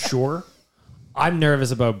 pairing for sure. I'm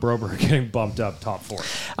nervous about Broberg getting bumped up top 4.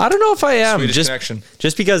 I don't know if I am. Swedish connection.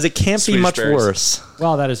 Just because it can't be Swedish much berries. worse.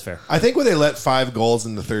 Well, that is fair. I think when they let 5 goals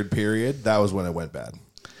in the third period, that was when it went bad.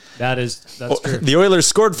 That's true. The Oilers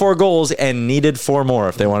scored 4 goals and needed 4 more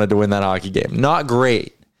if they wanted to win that hockey game. Not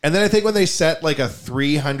great. And then I think when they set like a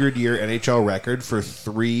 300-year NHL record for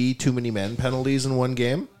 3 too many men penalties in one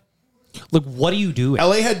game. Look, what are you doing?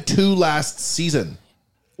 LA had 2 last season.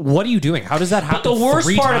 What are you doing? How does that happen? But the worst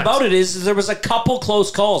 3 part times? about it is there was a couple close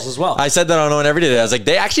calls as well. I said that on Owen every day. I was like,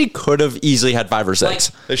 they actually could have easily had 5 or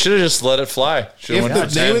 6. They should have just let it fly. If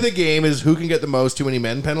the name of the game is who can get the most too many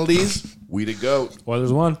men penalties, we to go.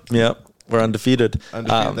 Oilers won. Yep. We're undefeated.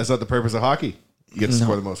 That's not the purpose of hockey. You get to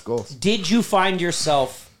score the most goals. Did you find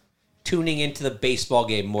yourself tuning into the baseball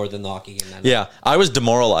game more than the hockey game? Yeah. I was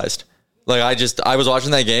demoralized. Like, I was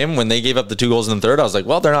watching that game when they gave up the 2 goals in the third. I was like,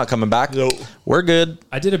 well, they're not coming back. Nope. We're good.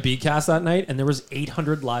 I did a beatcast that night, and there was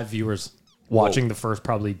 800 live viewers watching the first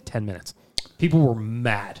probably 10 minutes. People were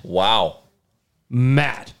mad. Wow.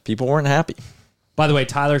 Mad. People weren't happy. By the way,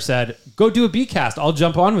 Tyler said, go do a beatcast. I'll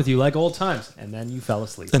jump on with you like old times. And then you fell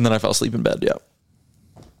asleep. And then I fell asleep in bed, yeah.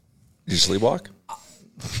 Did you sleepwalk?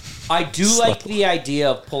 I do like the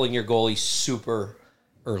idea of pulling your goalie super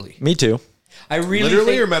early. Me too. I really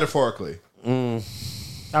Literally or metaphorically?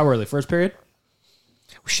 How early? First period?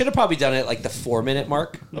 We should have probably done it like the 4-minute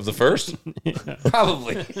mark. Of the first?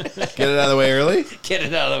 Probably. Get it out of the way early? Get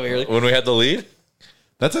it out of the way early. When we had the lead?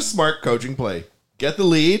 That's a smart coaching play. Get the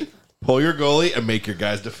lead, pull your goalie, and make your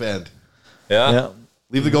guys defend. Yeah.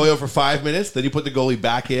 Leave the goalie out for 5 minutes, then you put the goalie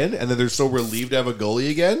back in, and then they're so relieved to have a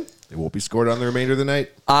goalie again, they won't be scored on the remainder of the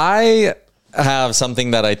night. I have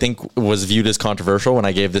something that I think was viewed as controversial when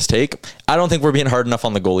I gave this take. I don't think we're being hard enough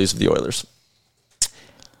on the goalies of the Oilers.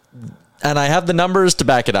 And I have the numbers to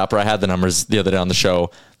back it up, or I had the numbers the other day on the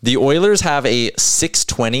show. The Oilers have a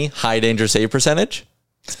 620 high danger save percentage.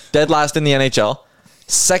 Dead last in the NHL.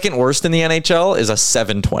 Second worst in the NHL is a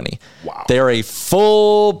 720. Wow. They are a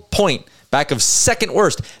full point back of second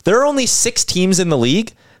worst. There are only 6 teams in the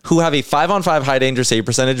league who have a 5-on-5 high danger save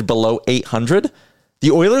percentage below 800. The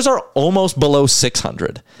Oilers are almost below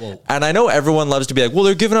 600. Whoa. And I know everyone loves to be like, well,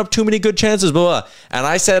 they're giving up too many good chances, blah, blah. And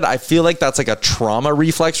I said, I feel like that's like a trauma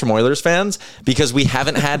reflex from Oilers fans because we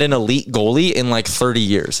haven't had an elite goalie in like 30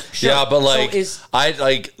 years. Sure. Yeah, but like, I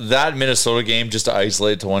like that Minnesota game, just to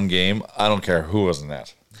isolate to one game, I don't care who was in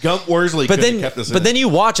that. Gump Worsley could have kept us in. But then you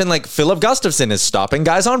watch and like Philip Gustafsson is stopping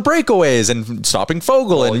guys on breakaways and stopping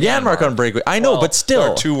Fogle and Janmark on breakaway. I know, but still.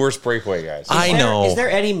 Our 2 worst breakaway guys. I know. Is there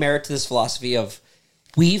any merit to this philosophy of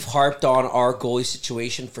we've harped on our goalie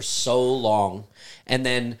situation for so long, and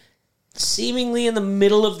then seemingly in the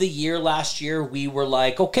middle of the year last year, we were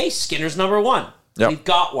like, okay, Skinner's number 1. Yep. We've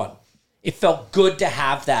got one. It felt good to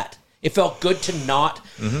have that. It felt good to not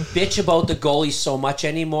bitch about the goalies so much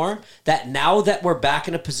anymore, that now that we're back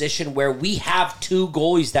in a position where we have 2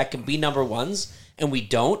 goalies that can be number 1s, and we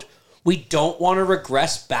don't want to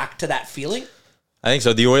regress back to that feeling. I think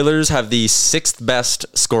so. The Oilers have the 6th best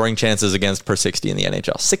scoring chances against per 60 in the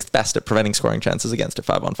NHL. 6th best at preventing scoring chances against at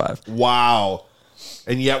 5-on-5. Wow.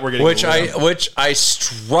 And yet we're getting which I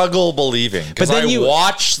struggle believing because I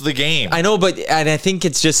watched the game. I know, and I think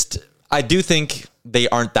it's just I do think they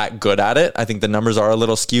aren't that good at it. I think the numbers are a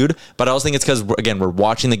little skewed, but I also think it's because again we're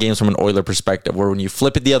watching the games from an Oiler perspective, where when you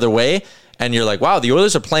flip it the other way and you're like, wow, the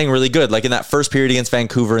Oilers are playing really good. Like in that first period against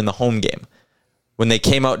Vancouver in the home game, when they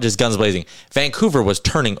came out just guns blazing, Vancouver was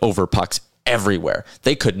turning over pucks everywhere.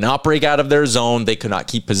 They could not break out of their zone. They could not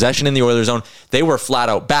keep possession in the Oilers zone. They were flat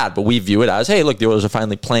out bad, but we view it as, hey, look, the Oilers are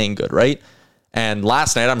finally playing good, right? And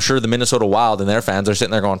last night, I'm sure the Minnesota Wild and their fans are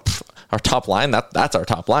sitting there going, our top line, that's our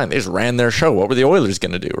top line. They just ran their show. What were the Oilers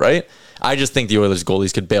going to do, right? I just think the Oilers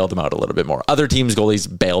goalies could bail them out a little bit more. Other teams' goalies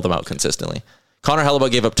bail them out consistently. Connor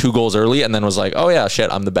Hellebuck gave up 2 goals early and then was like, oh yeah,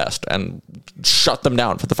 shit, I'm the best, and shut them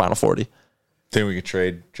down for the final 40. Think we could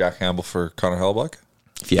trade Jack Campbell for Connor Hellebuck?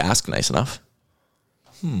 If you ask nice enough.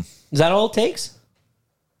 Is that all it takes?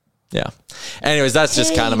 Yeah. Anyways, that's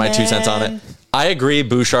just kind of my 2 cents on it. I agree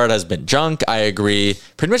Bouchard has been junk. I agree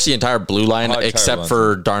pretty much the entire blue line except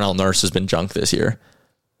for Darnell Nurse has been junk this year.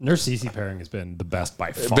 Nurse-Ceci pairing has been the best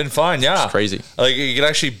by far. It's been fine, yeah. It's crazy. Like you can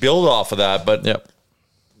actually build off of that, but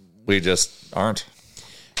we just aren't.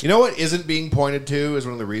 You know what isn't being pointed to is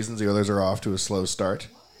one of the reasons the Oilers are off to a slow start?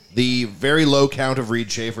 The very low count of Reed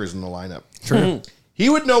Schaefer's in the lineup. True. He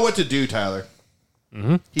would know what to do, Tyler.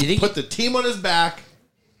 He'd put the team on his back.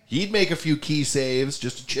 He'd make a few key saves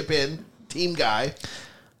just to chip in. Team guy.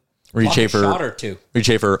 Reed Schaefer, shot or 2. Reed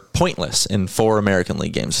Schaefer pointless in 4 American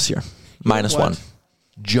League games this year. -1.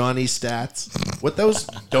 Johnny stats. What those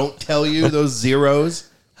don't tell you, those zeros.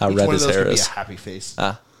 How red his hair is. Be a happy face.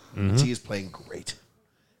 He is playing great.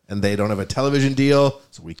 And they don't have a television deal,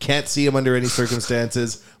 so we can't see him under any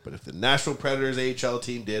circumstances. But if the Nashville Predators AHL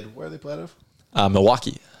team did, where are they played of?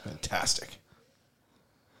 Milwaukee. Fantastic.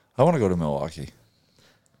 I want to go to Milwaukee.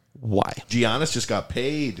 Why? Giannis just got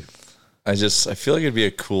paid. I feel like it'd be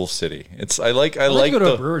a cool city. I like I'd like to go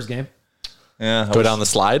to a Brewers game. Yeah. Go down the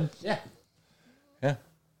slide? Yeah. Yeah.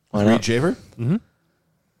 Why not? Reed Shaver? Mm-hmm.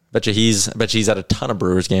 Bet you he's at a ton of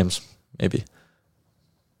Brewers games. Maybe.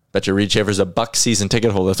 Bet you Reed Shaver's a Bucks season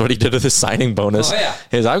ticket holder. That's what he did with his signing bonus. Oh,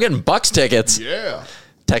 yeah. I'm getting Bucks tickets. Yeah.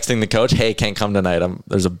 Texting the coach, hey, can't come tonight.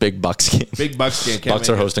 There's a big Bucks game. Big Bucks game. Bucks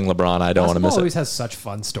are hosting LeBron. I don't want to miss it. Always has such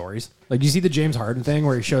fun stories. Like, you see the James Harden thing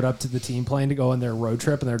where he showed up to the team plane to go on their road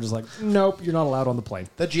trip, and they're just like, nope, you're not allowed on the plane.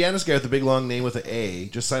 That Giannis guy with the big long name with an A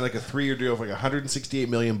just signed like a 3-year deal for like $168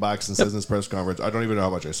 million and says in his press conference, I don't even know how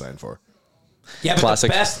much I signed for. Yeah, but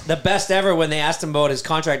Classic. the best ever when they asked him about his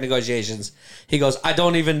contract negotiations, he goes, I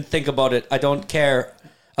don't even think about it. I don't care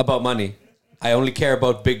about money. I only care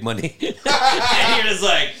about big money. And you're just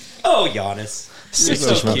like, oh, Giannis. You're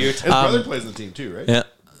so cute. His brother plays in the team too, right? Yeah.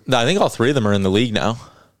 No, I think all three of them are in the league now.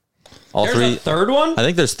 All There's three. a third one? I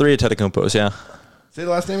think there's 3 Antetokounmpos, yeah. Say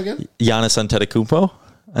the last name again? Giannis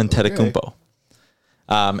Antetokounmpo.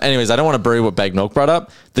 Anyways, I don't want to bury what Bagnoke brought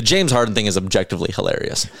up. The James Harden thing is objectively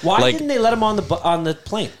hilarious. Why didn't they let him on the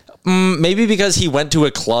plane? Maybe because he went to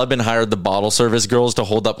a club and hired the bottle service girls to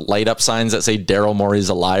hold up light up signs that say Daryl Morey's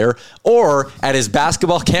a liar. Or at his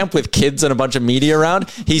basketball camp with kids and a bunch of media around,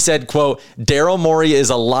 he said, quote, Daryl Morey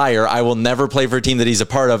is a liar. I will never play for a team that he's a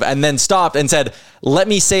part of. And then stopped and said, let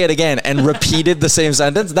me say it again, and repeated the same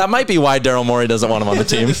sentence. That might be why Daryl Morey doesn't want him on the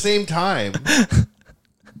team. At the same time,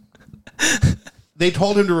 they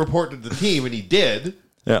told him to report to the team, and he did.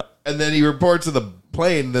 Yeah. And then he reports to the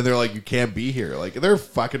plane, and then they're like, you can't be here. Like, they're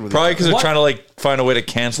fucking with Probably because they're What- trying to like find a way to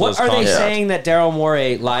cancel his What are they contract. saying that Daryl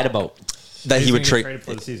Morey lied about? That he would gonna get trade. traded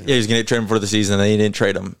for the season. Yeah, he was going to trade him for the season, and then he didn't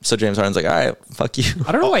trade him. So James Harden's like, all right, fuck you.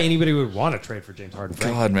 I don't know why anybody would want to trade for James Harden.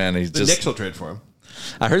 frankly. God, man, he's The just Knicks will trade for him.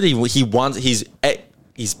 I heard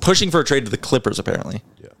he's pushing for a trade to the Clippers, apparently.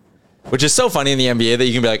 Yeah. Which is so funny in the NBA that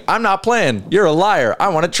you can be like, I'm not playing. You're a liar. I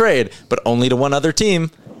want to trade, but only to one other team.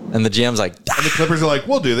 And the GM's like, And the Clippers are like,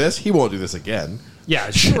 we'll do this. He won't do this again. Yeah,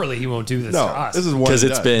 surely he won't do this to No, us. this is one because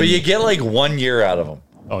and it's done. been But you get like 1 year out of him.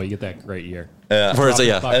 Oh, you get that great year. Yeah. where it's like,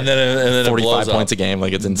 yeah, And then it 45 blows points up. a game.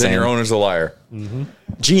 Like, it's Then insane. your owner's a liar.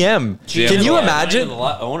 GM. Can you imagine?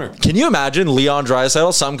 Owner. Can you imagine Leon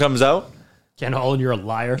Draisaitl? Something comes out. Ken Holland, you're a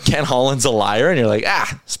liar. Ken Holland's a liar, and you're like,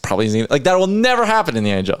 it's probably like that will never happen in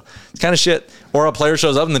the NHL. It's kind of shit. Or a player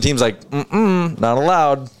shows up and the team's like, not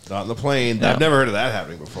allowed. Not on the plane. Yeah. I've never heard of that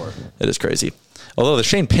happening before. It is crazy. Although the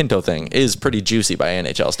Shane Pinto thing is pretty juicy by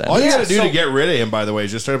NHL All standards. you got to do to get rid of him, by the way,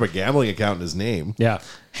 is just start up a gambling account in his name. Yeah.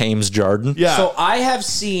 Hames Jarden. Yeah. So I have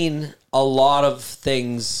seen a lot of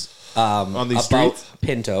things On these about streets?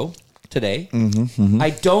 Pinto today. I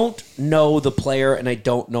don't know the player and I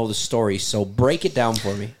don't know the story, so break it down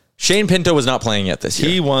for me. Shane Pinto was not playing yet this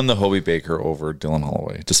year. He won the Hobie Baker over Dylan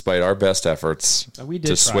Holloway, despite our best efforts We did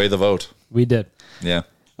to try. sway the vote. We did. Yeah.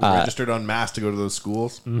 registered on mass to go to those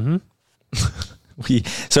schools.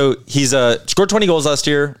 So he's scored 20 goals last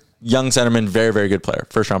year. Young centerman, very, very good player.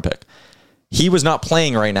 First round pick. He was not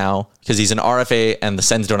playing right now because he's an RFA and the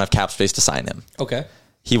Sens don't have cap space to sign him. Okay.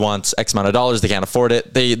 He wants X amount of dollars. They can't afford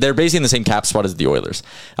it. They're basically in the same cap spot as the Oilers.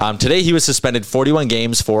 Today, he was suspended 41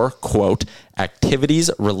 games for, quote,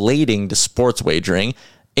 activities relating to sports wagering.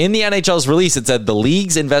 In the NHL's release, it said the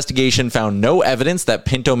league's investigation found no evidence that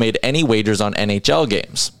Pinto made any wagers on NHL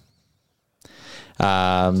games.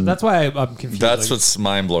 So that's why I'm confused. That's what's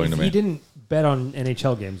mind-blowing to He me. didn't bet on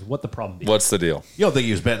NHL games. What the problem be? What's the deal? You don't think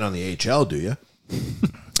he was betting on the AHL, do you?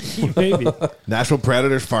 Maybe. Nashville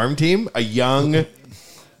Predators farm team, a young,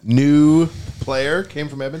 new player came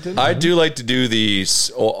from Edmonton. I do like to do the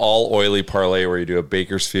all oily parlay where you do a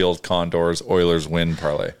Bakersfield Condors Oilers win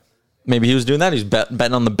parlay. Maybe he was doing that. He's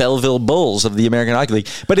betting on the Belleville Bulls of the American Hockey League.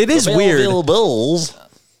 But it is weird. Belleville Bulls.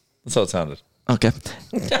 That's how it sounded. Okay.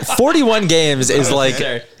 41 games is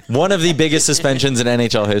like one of the biggest suspensions in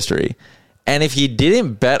NHL history. And if he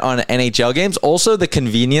didn't bet on NHL games, also the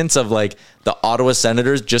convenience of like the Ottawa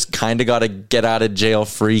Senators just kind of got a get out of jail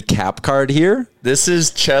free cap card here. This is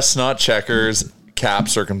chestnut checkers cap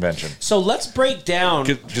circumvention. So let's break down.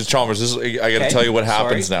 Because Chalmers, I got to Okay, tell you what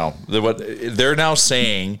happens sorry. now. What they're now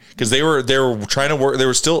saying, because they were trying to work.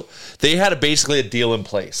 They had basically a deal in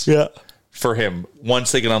place. Yeah. For him,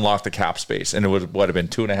 once they could unlock the cap space, and it would have been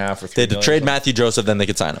 2.5 or 3 They had to million, trade Matthew Joseph, then they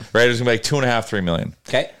could sign him. right? It was gonna be like 2.5, 3 million.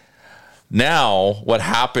 Okay. Now, what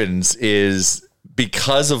happens is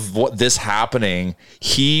because of what this happening,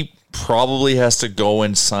 he probably has to go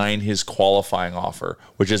and sign his qualifying offer,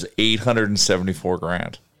 which is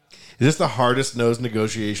 $874,000. this the hardest nose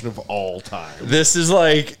negotiation of all time? This is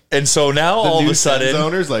like, and so now all of a sudden,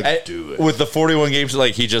 owners do it with the 41 games.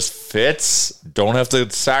 Like he just fits. Don't have to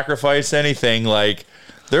sacrifice anything. Like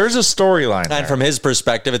there's a storyline. And from his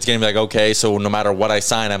perspective, it's going to be like, okay, so no matter what I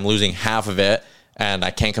sign, I'm losing half of it. And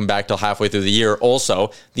I can't come back till halfway through the year.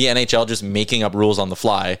 Also, the NHL just making up rules on the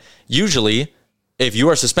fly. Usually, if you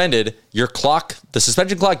are suspended, the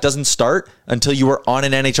suspension clock doesn't start until you are on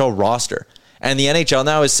an NHL roster. And the NHL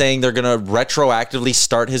now is saying they're going to retroactively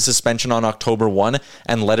start his suspension on October 1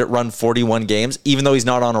 and let it run 41 games, even though he's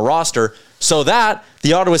not on a roster, so that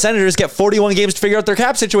the Ottawa Senators get 41 games to figure out their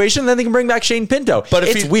cap situation, and then they can bring back Shane Pinto. But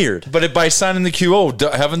it's weird. But by signing the QO,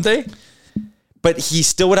 haven't they? But he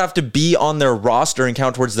still would have to be on their roster and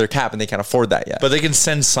count towards their cap, and they can't afford that yet. But they can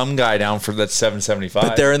send some guy down for that $775.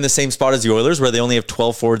 But they're in the same spot as the Oilers, where they only have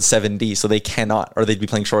 12 forwards, 7D, so they cannot, or they'd be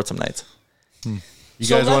playing short some nights. You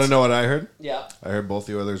guys want to know what I heard? Yeah. I heard both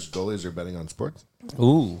the Oilers goalies are betting on sports.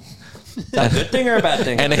 Ooh. Is that a good thing or a bad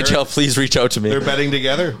thing? NHL, please reach out to me. They're betting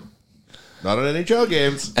together. Not on NHL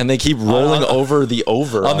games. And they keep rolling over the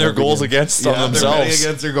over. On their goals against themselves. They're betting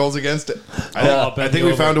against their goals against it. I think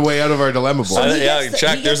we found a way out of our dilemma, boys.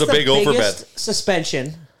 There's a big over bet.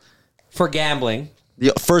 Suspension for gambling.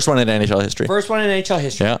 The first one in NHL history.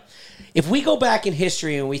 Yeah. If we go back in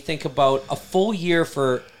history and we think about a full year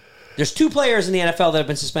for... There's 2 players in the NFL that have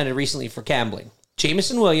been suspended recently for gambling.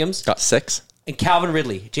 Jamison Williams. Got 6. And Calvin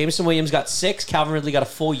Ridley. Jamison Williams got 6. Calvin Ridley got a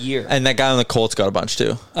full year. And that guy on the Colts got a bunch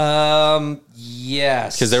too.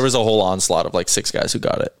 Yes. Because there was a whole onslaught of like 6 guys who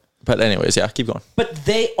got it. But anyways, yeah, keep going. But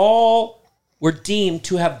they all were deemed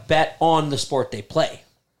to have bet on the sport they play.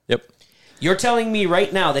 Yep. You're telling me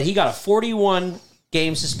right now that he got a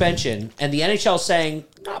 41-game suspension, and the NHL saying,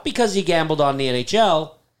 not because he gambled on the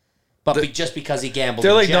NHL, but just because he gambled. They're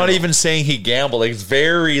in like general. not even saying he gambled. Like it's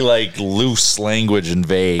very like loose language and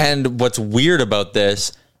vague. And what's weird about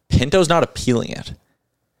this, Pinto's not appealing it.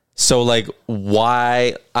 So like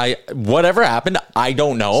whatever happened, I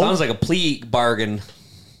don't know. Sounds like a plea bargain.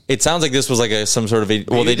 It sounds like this was like some sort of they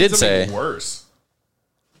did say worse.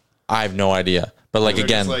 I have no idea. But like,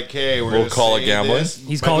 again, like, hey, we'll call it gambling.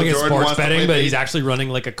 He's calling it sports betting, but he's actually running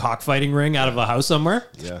like a cockfighting ring out of a house somewhere.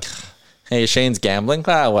 Yeah. Hey, Shane's gambling.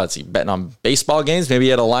 What's he betting on baseball games? Maybe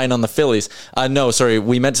he had a line on the Phillies. No, sorry.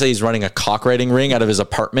 We meant to say he's running a cock-riding ring out of his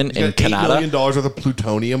apartment in Canada. $8 million worth of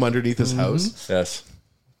plutonium underneath his house. Yes.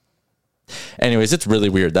 Anyways, it's really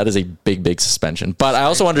weird. That is a big, big suspension. But I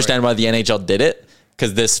also understand why the NHL did it,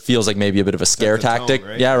 because this feels like maybe a bit of a scare tactic.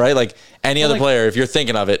 Tone, right? Yeah, right? Like any other player, if you're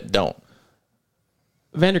thinking of it, don't.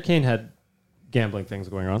 Vander Kane had gambling things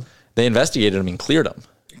going on. They investigated him and cleared him.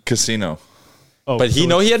 Casino. Oh, But he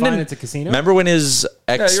it's hadn't. fine, it's a casino? Remember when his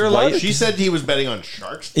ex-wife? She said he was betting on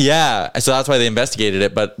sharks. Yeah, so that's why they investigated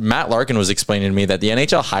it. But Matt Larkin was explaining to me that the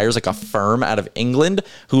NHL hires like a firm out of England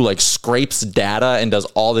who like scrapes data and does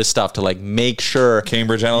all this stuff to like make sure.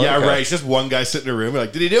 Cambridge Analytica. Yeah, right. It's just one guy sitting in a room.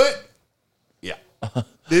 Like, did he do it? Yeah.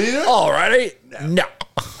 Did he do it? Alrighty. No.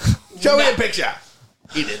 Show me a picture.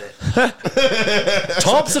 He did it.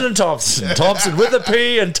 Thompson and Thompson. Thompson with a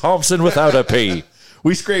P and Thompson without a P.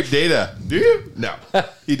 We scrape data. Do you? No.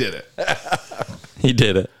 He did it. He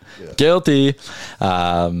did it. Yeah. Guilty.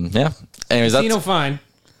 Yeah. Anyways, Casino fine.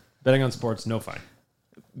 Betting on sports, no fine.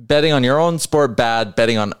 Betting on your own sport, bad.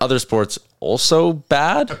 Betting on other sports, also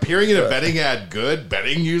bad. Appearing in a betting ad, good.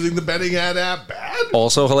 Betting using the betting ad app, bad.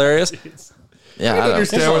 Also hilarious. Yeah, I don't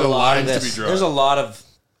understand where the lines to be drawn. There's a lot of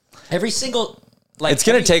every single. Like it's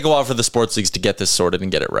going to take a while for the sports leagues to get this sorted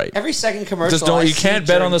and get it right. Every second commercial. Just don't. You can't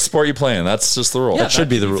bet on the sport you play in. That's just the rule. Yeah, that should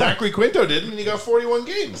be the rule. Zachary Quinto didn't, and he got 41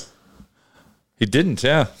 games. He didn't.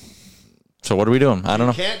 Yeah. So what are we doing? I don't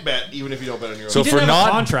know. You can't bet even if you don't bet on your own. So he didn't have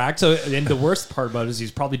a contract. So and the worst part about it is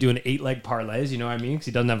he's probably doing 8-leg parlays. You know what I mean? Because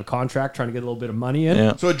he doesn't have a contract, trying to get a little bit of money in.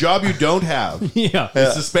 Yeah. So a job you don't have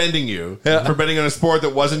is suspending you for betting on a sport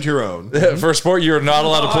that wasn't your own. For a sport you're not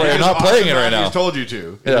alled to play. You're not playing it right now. He's told you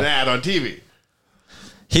to in an ad on TV.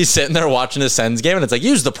 He's sitting there watching his Sens game, and it's like,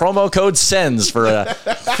 use the promo code SENS for a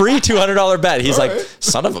free $200 bet. He's like,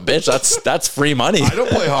 son of a bitch, that's free money. I don't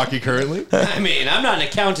play hockey currently. I mean, I'm not an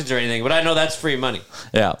accountant or anything, but I know that's free money.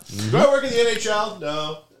 Yeah. Do I work in the NHL?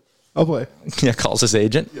 No. I'll play. Yeah, calls his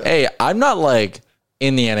agent. Yeah. Hey, I'm not like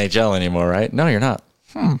in the NHL anymore, right? No, you're not.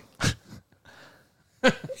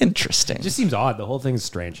 Interesting. It just seems odd. The whole thing's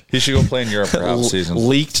strange. He should go play in Europe for half season.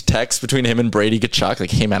 Leaked text between him and Brady Kachuk. Like,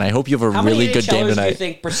 hey, man, I hope you have a really good game tonight. How many NHLers do you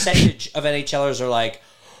think percentage of NHLers are like,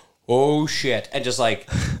 oh, shit, and just like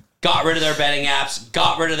got rid of their betting apps,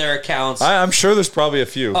 got rid of their accounts? I'm sure there's probably a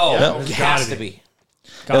few. Oh, it has to be.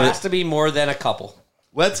 It has to be more than a couple.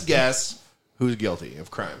 Let's guess who's guilty of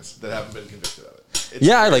crimes that haven't been convicted of it.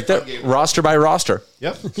 Yeah, I like that. Roster by roster.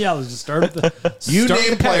 Yep. Yeah, let's just start with the. You start name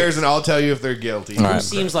with the players, and I'll tell you if they're guilty. All right.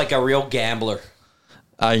 Seems like a real gambler.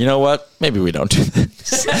 You know what? Maybe we don't do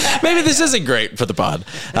this. Maybe this isn't great for the pod.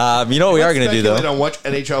 You know what we are going to do, though? On what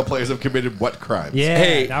NHL players have committed what crimes. Yeah,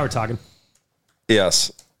 Hey. now we're talking.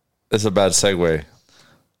 Yes. It's a bad segue.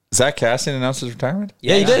 Zach Cassian announced his retirement?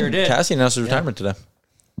 Yeah, he did. Sure did. Cassie announced his retirement today.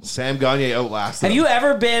 Sam Gagner outlasted Have him. you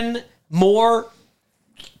ever been more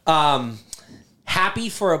happy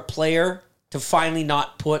for a player to finally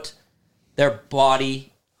not put their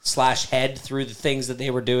body / head through the things that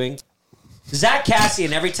they were doing? Zach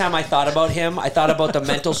Cassian, every time I thought about him, I thought about the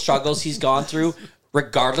mental struggles he's gone through,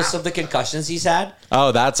 regardless of the concussions he's had.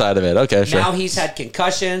 Oh, that side of it. Okay, sure. Now he's had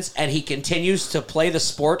concussions, and he continues to play the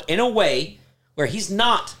sport in a way where he's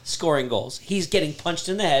not scoring goals. He's getting punched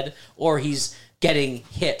in the head, or he's getting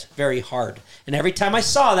hit very hard. And every time I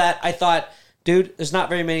saw that, I thought, dude, there's not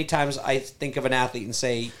very many times I think of an athlete and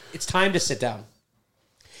say, it's time to sit down.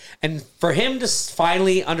 And for him to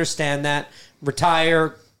finally understand that,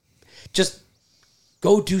 retire, just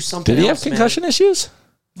go do something Did he have else, concussion issues?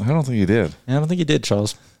 I don't think he did. Yeah, I don't think he did,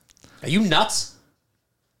 Charles. Are you nuts?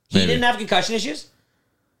 He Maybe. didn't have concussion issues?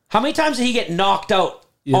 How many times did he get knocked out?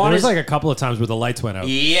 Yeah, on there was his... like a couple of times where the lights went out.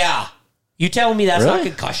 Yeah. You telling me that's not Really?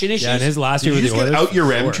 concussion issues? Yeah, and his last Did year you with just the get Oilers. out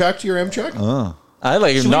your M Sure. check to your M check? I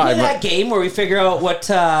like him. Should we No, play that game where we figure out what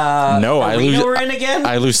I arena lose. we're in again?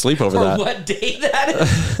 I lose sleep over or that. what day that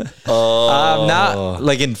is? Not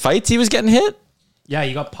like in fights, he was getting hit. Yeah,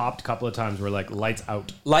 you got popped a couple of times where like lights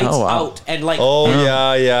out. Lights Oh, wow. out. And like, Oh,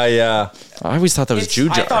 yeah. I always thought that was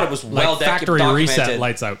juju. I thought it was well Like factory documented. reset,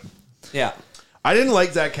 lights out. Yeah. I didn't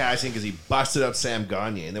like Zach Cassian because he busted out Sam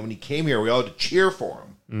Gagner, and then when he came here, we all had to cheer for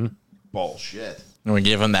him. Bullshit. And we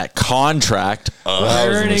gave him that contract. That was a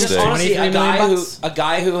Earning mistake. Honestly, $23 million. a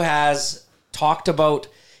guy who has talked about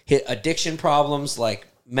his addiction problems, like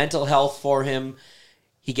mental health for him.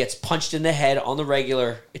 He gets punched in the head on the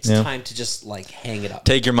regular. It's time to just like hang it up.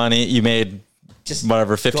 Take your money. You made Just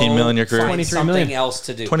whatever, 15 million your career. Find 23 something million. else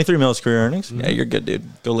to do. 23 mils career earnings. Yeah, you're good, dude.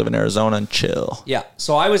 Go live in Arizona and chill. Yeah.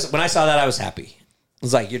 So when I saw that, I was happy. It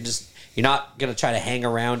was like, you're not going to try to hang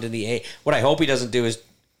around in the A. What I hope he doesn't do is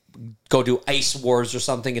go do ice wars or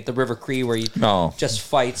something at the River Cree where he No. just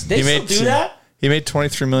fights. They He still made do that? He made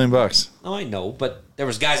 $23 million. Oh, I know, but there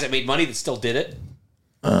was guys that made money that still did it.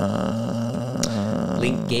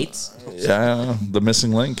 Link Gates. Yeah, the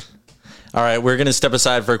missing link. All right, we're going to step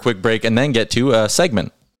aside for a quick break and then get to a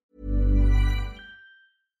segment.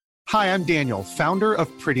 Hi, I'm Daniel, founder of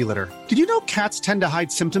Pretty Litter. Did you know cats tend to hide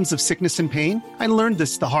symptoms of sickness and pain? I learned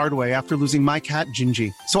this the hard way after losing my cat,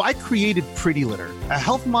 Gingy. So I created Pretty Litter, a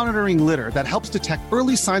health monitoring litter that helps detect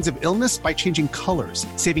early signs of illness by changing colors,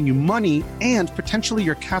 saving you money and potentially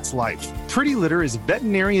your cat's life. Pretty Litter is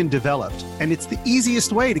veterinarian developed, and it's the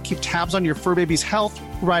easiest way to keep tabs on your fur baby's health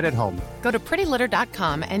right at home. Go to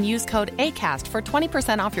prettylitter.com and use code ACAST for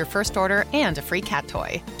 20% off your first order and a free cat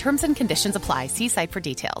toy. Terms and conditions apply. See site for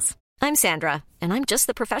details. I'm Sandra, and I'm just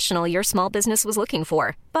the professional your small business was looking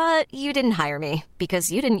for. But you didn't hire me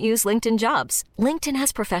because you didn't use LinkedIn Jobs. LinkedIn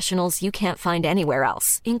has professionals you can't find anywhere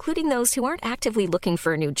else, including those who aren't actively looking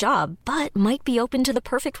for a new job, but might be open to the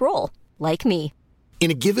perfect role, like me. In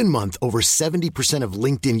a given month, over 70% of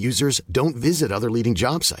LinkedIn users don't visit other leading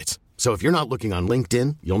job sites. So if you're not looking on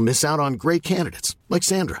LinkedIn, you'll miss out on great candidates like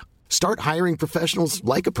Sandra. Start hiring professionals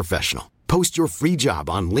like a professional. Post your free job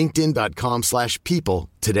on linkedin.com/people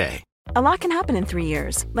today. A lot can happen in 3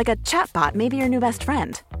 years, like a chatbot may be your new best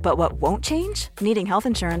friend. But what won't change? Needing health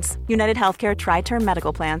insurance. United Healthcare Tri-Term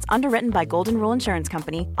Medical Plans, underwritten by Golden Rule Insurance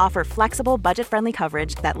Company, offer flexible, budget-friendly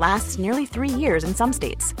coverage that lasts nearly 3 years in some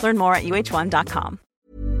states. Learn more at uh1.com.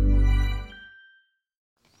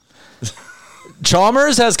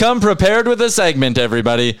 Chalmers has come prepared with a segment,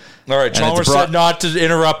 everybody. All right, Chalmers said not to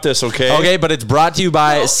interrupt this, okay? Okay, but it's brought to you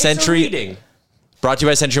by It's a Century. reading. Brought to you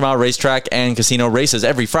by Century Mile Racetrack and Casino Races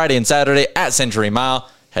every Friday and Saturday at Century Mile.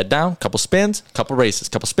 Head down, couple spins, couple races,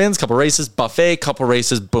 couple spins, couple races, buffet, couple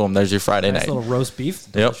races. Boom, there's your Friday Nice night. little roast beef.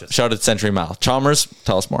 Yep. Delicious. Shout out to Century Mile. Chalmers,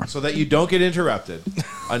 tell us more. So that you don't get interrupted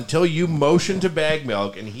until you motion to bag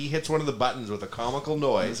milk and he hits one of the buttons with a comical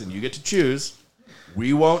noise and you get to choose.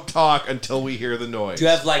 We won't talk until we hear the noise. Do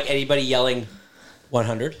you have like anybody yelling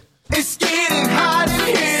 100? It's getting hot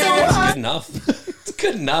in here. It's good enough. It's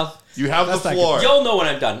good enough. You have the floor. You'll know when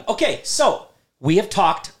I'm done. Okay, so we have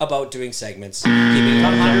talked about doing segments. Keeping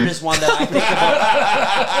 100 is one that I think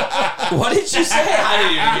about. What did you say? I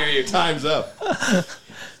didn't even hear you. Time's up.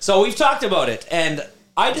 So we've talked about it, and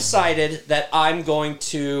I decided that I'm going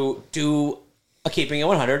to do a Keeping It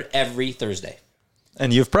 100 every Thursday.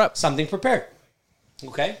 And you've prepped. Something prepared.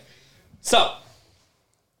 Okay? So,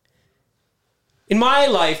 In my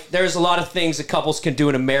life, there's a lot of things that couples can do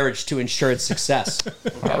in a marriage to ensure its success.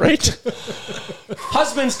 All right.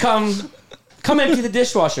 Husbands, come empty the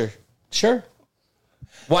dishwasher. Sure.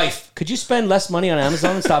 Wife, could you spend less money on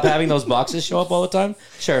Amazon and stop having those boxes show up all the time?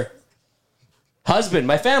 Sure. Husband,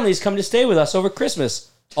 my family's come to stay with us over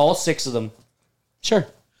Christmas. All 6 of them. Sure.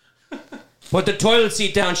 Put the toilet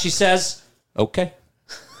seat down, she says. Okay.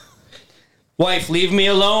 Wife, leave me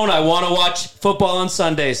alone. I want to watch football on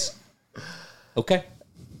Sundays. Okay.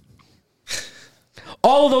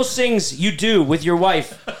 All of those things you do with your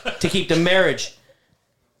wife to keep the marriage.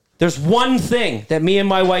 There's one thing that me and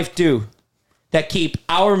my wife do that keep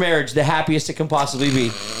our marriage the happiest it can possibly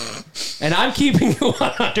be. And I'm keeping you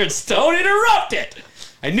 100. Don't interrupt it.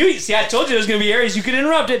 I knew you. See, I told you there's going to be areas you could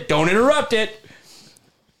interrupt it. Don't interrupt it.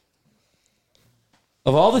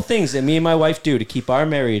 Of all the things that me and my wife do to keep our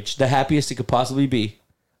marriage the happiest it could possibly be,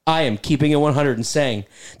 I am keeping it 100 and saying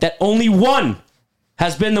that only one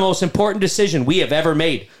has been the most important decision we have ever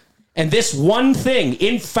made. And this one thing,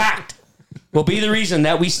 in fact, will be the reason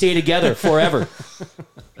that we stay together forever.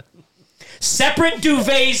 Separate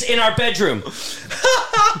duvets in our bedroom.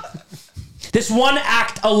 This one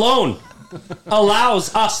act alone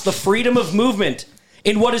allows us the freedom of movement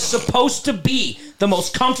in what is supposed to be the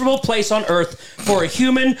most comfortable place on earth for a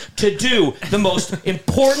human to do the most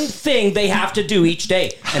important thing they have to do each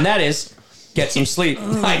day, and that is get some sleep.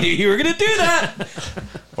 I knew you were going to do that.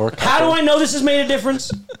 How do I know this has made a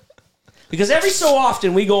difference? Because every so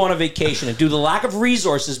often we go on a vacation, and due to the lack of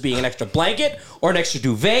resources being an extra blanket or an extra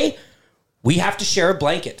duvet, we have to share a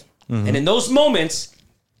blanket. Mm-hmm. And in those moments,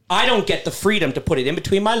 I don't get the freedom to put it in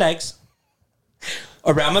between my legs,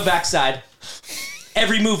 around my backside.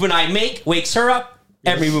 Every movement I make wakes her up.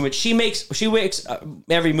 Every movement she makes,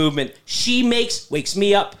 every movement she makes wakes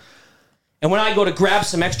me up. And when I go to grab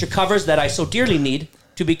some extra covers that I so dearly need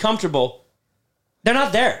to be comfortable, they're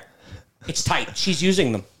not there. It's tight. She's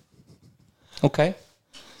using them. Okay.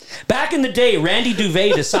 Back in the day, Randy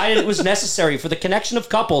Duvet decided it was necessary for the connection of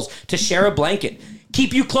couples to share a blanket.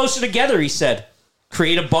 Keep you closer together, he said.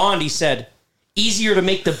 Create a bond, he said. Easier to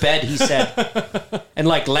make the bed, he said. And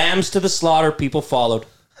like lambs to the slaughter, people followed.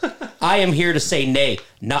 I am here to say nay,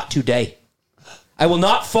 not today. I will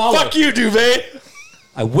not follow. Fuck you, Duvet.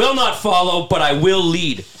 I will not follow, but I will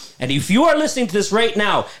lead. And if you are listening to this right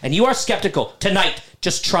now and you are skeptical, tonight,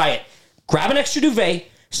 just try it. Grab an extra duvet,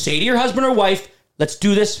 say to your husband or wife, let's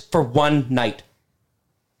do this for one night.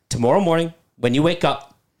 Tomorrow morning, when you wake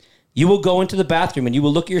up, you will go into the bathroom and you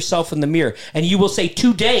will look at yourself in the mirror and you will say,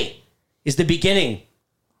 today is the beginning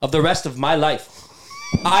of the rest of my life.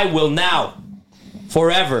 I will now,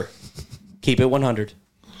 forever, keep it 100.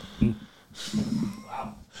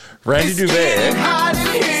 Wow. Randy Duvet.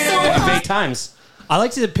 Duvet times. I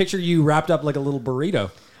like to picture you wrapped up like a little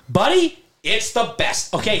burrito. Buddy, it's the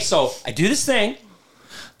best. Okay, so I do this thing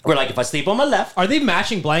where, like, if I sleep on my left. Are they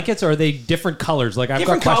matching blankets or are they different colors? Like, I've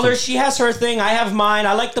different got colors. She has her thing. I have mine.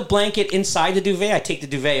 I like the blanket inside the duvet. I take the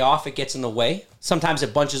duvet off. It gets in the way. Sometimes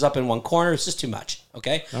it bunches up in one corner. It's just too much.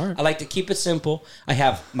 Okay? All right. I like to keep it simple. I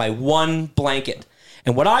have my one blanket.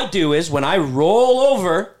 And what I do is when I roll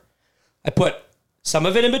over, I put some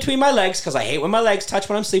of it in between my legs because I hate when my legs touch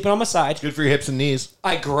when I'm sleeping on my side. Good for your hips and knees.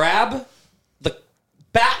 I grab the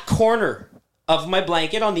back corner of my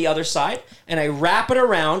blanket on the other side, and I wrap it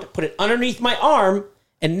around, put it underneath my arm,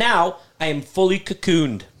 and now I am fully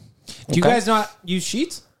cocooned. Do you guys not use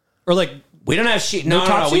sheets? Or like we don't have sheet. No.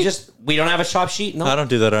 We don't have a top sheet. No, I don't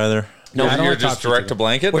do that either. No, Yeah, you're just direct to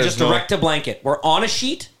blanket. We're just direct to blanket. We're on a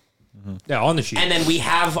sheet. Mm-hmm. Yeah, on the sheet. And then we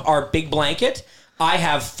have our big blanket. I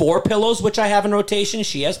have 4 pillows, which I have in rotation.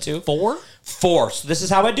 She has 2. 4? 4. So this is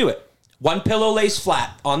how I do it. One pillow lays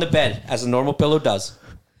flat on the bed, as a normal pillow does.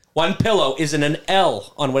 One pillow is in an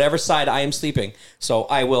L on whatever side I am sleeping. So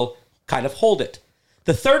I will kind of hold it.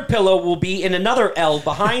 The third pillow will be in another L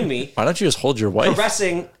behind me. Why don't you just hold your wife?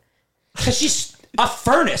 Caressing. Because she's a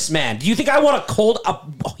furnace, man. Do you think I want a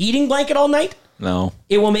heating blanket all night? No.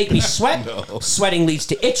 It will make me sweat. No. Sweating leads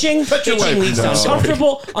to itching. Itching leads to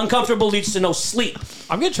uncomfortable. Uncomfortable leads to no sleep.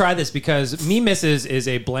 I'm going to try this because me missus is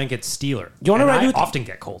a blanket stealer. Do you want to know what I do? Often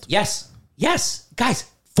get cold. Yes. Guys,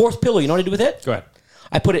 4th pillow. You know what I do with it? Go ahead.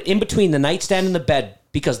 I put it in between the nightstand and the bed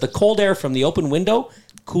because the cold air from the open window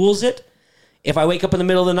cools it. If I wake up in the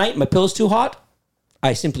middle of the night and my pillow's too hot,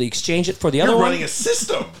 I simply exchange it for the other one. You're running a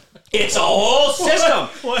system. It's a whole system.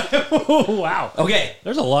 Wow. Okay.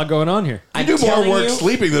 There's a lot going on here. I do more work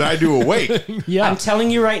sleeping than I do awake. Yeah. I'm telling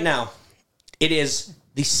you right now, it is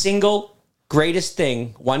the single greatest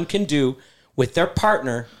thing one can do with their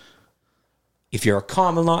partner. If you're a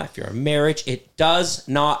common law, if you're a marriage, it does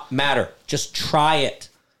not matter. Just try it.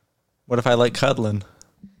 What if I like cuddling?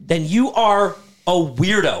 Then you are a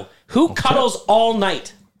weirdo. Who cuddles all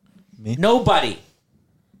night? Me? Nobody.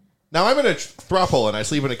 Now I'm in a throuple and I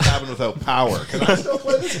sleep in a cabin without power. Can I still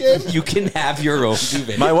play this game? You can have your own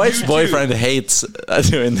duvet. My wife's boyfriend hates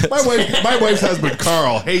doing this. My wife's husband,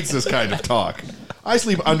 Carl, hates this kind of talk. I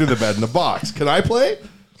sleep under the bed in a box. Can I play?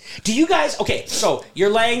 Do you guys... Okay, so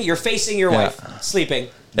you're facing your wife, sleeping.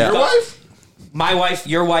 Your wife? My wife,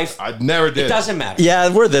 your wife. I never did. It doesn't matter. Yeah,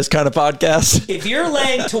 we're this kind of podcast. If you're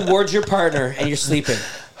laying towards your partner and you're sleeping,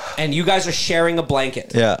 and you guys are sharing a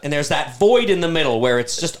blanket, and there's that void in the middle where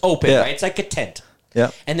it's just open, right? It's like a tent.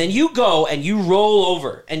 Yeah. And then you go and you roll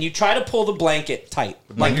over and you try to pull the blanket tight.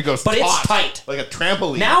 The blanket goes but taut, it's tight. like a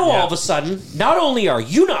trampoline. Now all of a sudden, not only are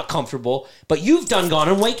you not comfortable, but you've gone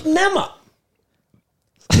and waken them up.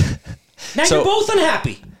 Now you're both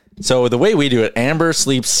unhappy. So the way we do it, Amber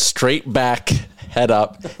sleeps straight back, head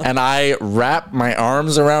up, and I wrap my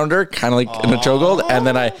arms around her, kind of like in a chokehold,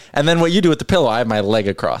 and then what you do with the pillow, I have my leg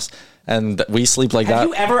across, and we sleep like that. Have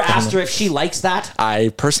you ever asked her if she likes that?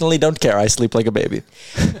 I personally don't care. I sleep like a baby.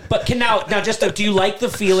 But do you like the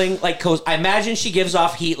feeling? Like, 'cause I imagine she gives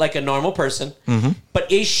off heat like a normal person, but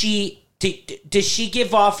does she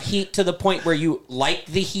give off heat to the point where you like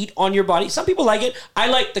the heat on your body? Some people like it. I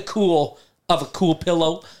like the cool of a cool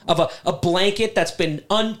pillow, of a blanket that's been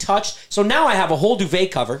untouched. So now I have a whole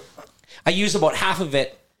duvet cover. I use about half of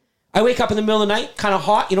it. I wake up in the middle of the night, kind of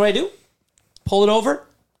hot. You know what I do? Pull it over,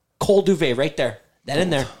 cold duvet right there. That in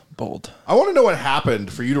there. Bold. I want to know what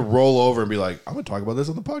happened for you to roll over and be like, I'm going to talk about this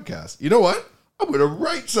on the podcast. You know what? I'm going to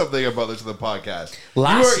write something about this on the podcast. You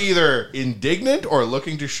are either indignant or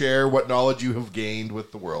looking to share what knowledge you have gained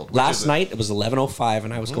with the world. Last night, it was 11:05,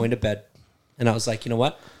 and I was going to bed. And I was like, you know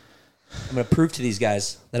what? I'm going to prove to these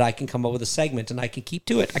guys that I can come up with a segment and I can keep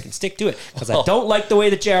to it. I can stick to it because I don't like the way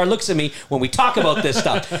that JR looks at me when we talk about this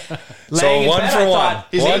stuff. So one for one.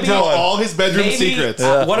 He's going to tell all his bedroom secrets.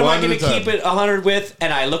 What am I going to keep it 100 with?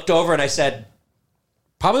 And I looked over and I said,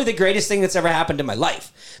 probably the greatest thing that's ever happened in my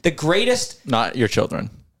life. The greatest. Not your children.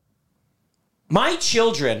 My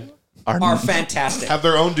children are fantastic. Have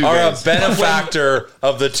their own duvets. Are a benefactor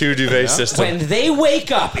of the two duvet system. When they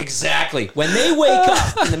wake up, when they wake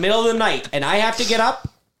up in the middle of the night and I have to get up,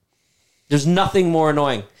 there's nothing more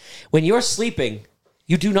annoying. When you're sleeping,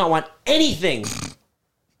 you do not want anything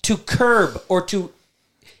to curb or to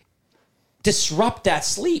disrupt that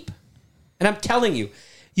sleep. And I'm telling you,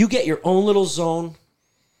 you get your own little zone.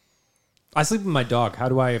 I sleep with my dog. How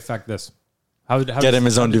do I affect this? How Get him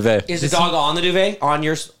his own duvet. Is the dog on the duvet? On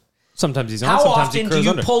your... Sometimes he's on, How sometimes he often curls do you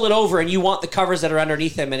under. pull it over and you want the covers that are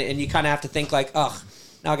underneath him and you kind of have to think like, ugh,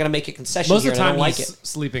 now I got to make a concession Most here of the and I time don't he's like it.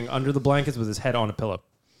 sleeping under the blankets with his head on a pillow.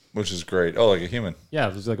 Which is great. Oh, like a human. Yeah,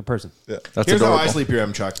 it was like a person. Yeah. That's Here's adorable. how I sleep here,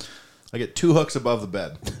 Chuck. I get 2 hooks above the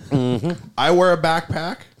bed. I wear a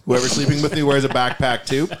backpack. Whoever's sleeping with me wears a backpack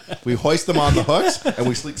too. We hoist them on the hooks and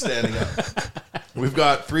we sleep standing up. We've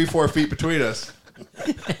got 3-4 feet between us.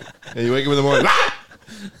 And you wake up in the morning. Ah!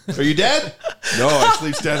 Are you dead? No, I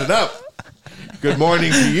sleep standing up. Good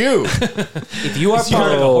morning to you. If you are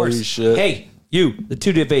part of a horse, hey, you, the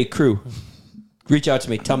 2 duvet crew, reach out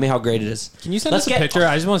to me. Tell me how great it is. Can you send us a picture?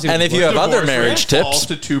 I just want to see. And if you have other marriage tips,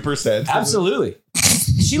 to 2%. Absolutely.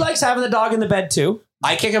 She likes having the dog in the bed too.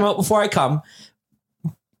 I kick him out before I come.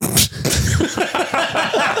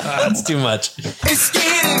 That's too much. It's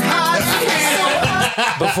getting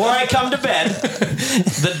hot. Before I come to bed,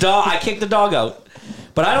 I kick the dog out.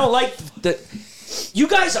 But I don't like the. You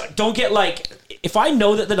guys don't get like. If I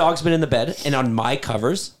know that the dog's been in the bed and on my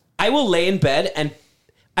covers, I will lay in bed and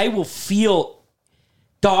I will feel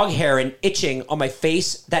dog hair and itching on my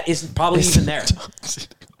face that isn't probably even there.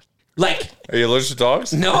 Like, are you allergic to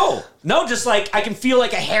dogs? No, just like I can feel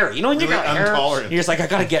like a hair. You know when you got hair, you're just like, I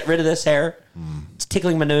gotta get rid of this hair. It's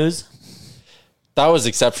tickling my nose. that was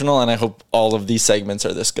exceptional, and I hope all of these segments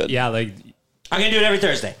are this good. Yeah, like I'm gonna do it every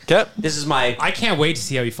Thursday. Okay. This is my. I can't wait to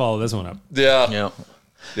see how you follow this one up. Yeah.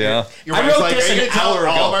 Your I wife's wrote like, this are you an gonna tell hour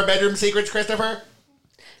all of ago. our bedroom secrets, Christopher?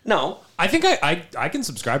 No, I think I can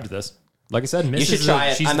subscribe to this. Like I said, you should try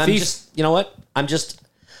it. She's I'm the thief. just. You know what? I'm just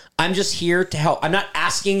here to help. I'm not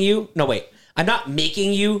asking you. No, wait. I'm not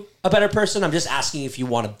making you a better person. I'm just asking if you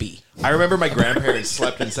want to be. I remember my grandparents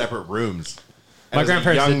slept in separate rooms. And My as a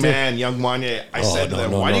grandparents young did too. man, young Wanya, I said to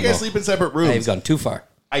them, no, why do you no, guys no. sleep in separate rooms? They've gone too far.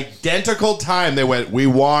 Identical time, they went, we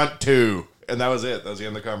want to. And that was it. That was the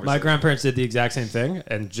end of the conversation. My grandparents did the exact same thing,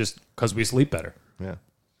 and just because we sleep better. Yeah.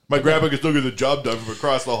 My grandpa can still get the job done from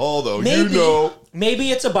across the hall, though.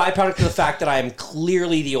 Maybe it's a byproduct of the fact that I am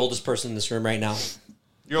clearly the oldest person in this room right now.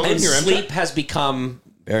 You're older And than your sleep has become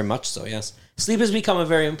very much so. Yes, Sleep has become a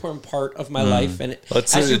very important part of my life, and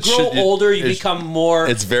Let's- as you it grow should- older, you it- become more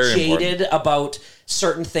it's very jaded about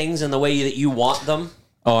certain things and the way that you want them.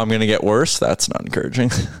 Oh, I'm gonna get worse. That's not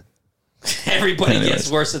encouraging. Everybody Anyways.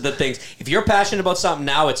 gets worse at the things. If you're passionate about something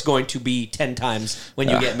now, it's going to be 10 times when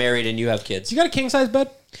you get married and you have kids. You got a king size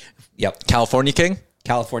bed? Yep. California King.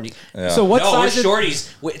 California. So what No, we're size? shorties.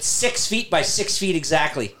 It's 6 feet by 6 feet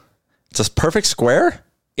exactly. It's a perfect square.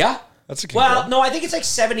 Yeah. That's a king Well, bed. no, I think it's like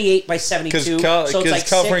 78 by 72. Because so it's like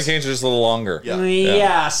California 6. Kings are just a little longer.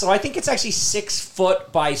 Yeah. So I think it's actually 6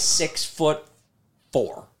 foot by 6'4".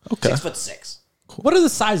 Okay. 6'6". What are the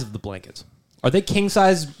size of the blankets? Are they king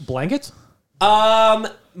size blankets?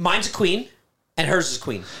 Mine's a queen, and hers is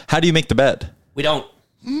queen. How do you make the bed? We don't.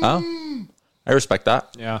 Oh, I respect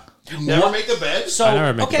that. Yeah. You never make the bed? So I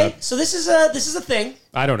never make the okay, bed. so this is a thing.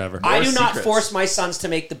 I don't ever. I do not secrets. force my sons to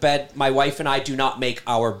make the bed. My wife and I do not make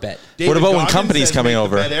our bed. David about when Goggins company's says coming make the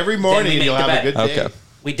over? bed every Then morning we and make you'll the have a bed. good day. Okay.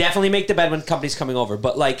 We definitely make the bed when company's coming over,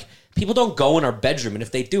 but like people don't go in our bedroom, and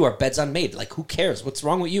if they do, our bed's unmade. Like who cares? What's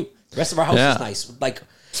wrong with you? The rest of our house Yeah. is nice. Like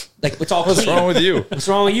it's all What's clean. wrong with you? What's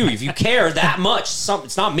wrong with you? If you care that much, it's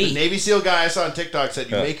not The me. Navy SEAL guy I saw on TikTok said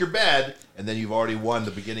you make your bed and then you've already won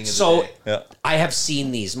the beginning of the So day. Yeah. I have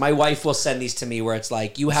seen these. My wife will send these to me where it's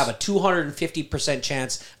like you have a 250%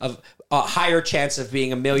 chance of a higher chance of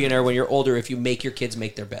being a millionaire when you're older if you make your kids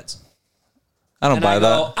make their beds. I don't And buy I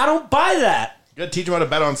that. go, I don't buy that. You gotta teach them how to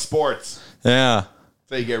bet on sports Yeah.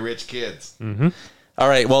 so you get rich kids. All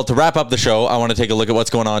right. Well, to wrap up the show, I want to take a look at what's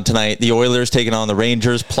going on tonight. The Oilers taking on the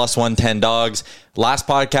Rangers, plus 110 dogs. Last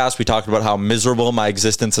podcast, we talked about how miserable my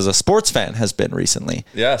existence as a sports fan has been recently.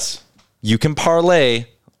 Yes. You can parlay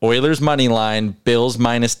Oilers money line, Bills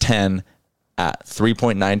minus 10 at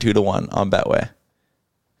 3.92 to 1 on Betway.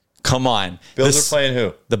 Come on. Bills This- are playing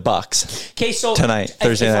who? the Bucks. Okay, so Tonight,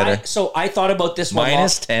 Thursday nighter. So I thought about this one.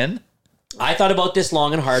 Minus 10? I thought about this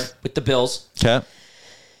long and hard with the Bills. Okay.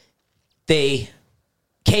 They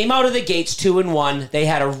came out of the gates 2-1. They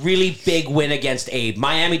had a really big win against a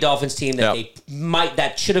Miami Dolphins team that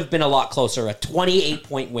that should have been a lot closer. A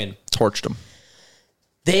 28-point win. Torched them.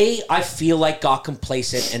 They, I feel like, got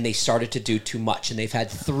complacent and they started to do too much. And they've had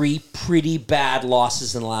 3 pretty bad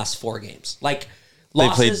losses in the last 4 games. Like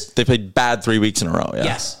losses. They played bad 3 weeks in a row. Yeah.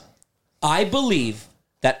 Yes. I believe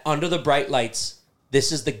that under the bright lights,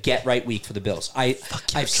 this is the get right week for the Bills. I've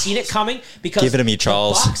seen it coming because Give it to me,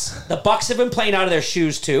 Charles. The Bucks have been playing out of their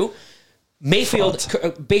shoes too.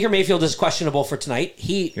 Baker Mayfield is questionable for tonight.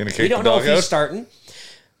 We don't know if he's starting.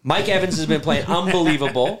 Mike Evans has been playing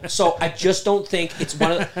unbelievable. So I just don't think it's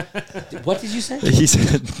one of. What did you say? He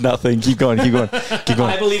said nothing. Keep going. Keep going. Keep going.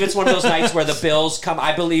 I believe it's one of those nights where the Bills come.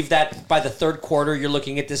 I believe that by the third quarter, you're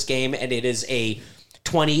looking at this game and it is a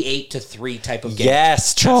 28-3 type of game.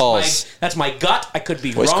 Yes, Charles. That's my gut. I could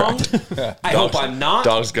be Voice wrong. cracked. I hope I'm not.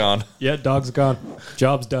 Dog's gone. Yeah, dog's gone.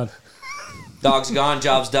 Job's done. Dog's gone.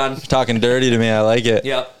 Job's done. Talking dirty to me. I like it.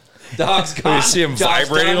 Yep. Dog's gone. You see him Job's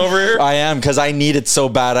vibrating done. over here? I am, because I need it so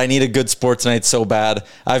bad. I need a good sports night so bad.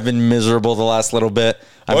 I've been miserable the last little bit.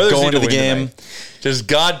 I'm Oilers going need to the win game. tonight. Just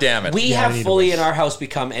goddamn it. We have fully in our house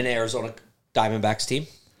become an Arizona Diamondbacks team.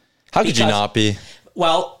 How could you Because- not be?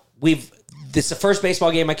 Well, this is the first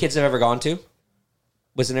baseball game my kids have ever gone to.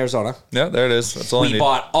 Was in Arizona. Yeah, there it is. That's all I We need.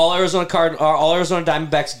 bought all Arizona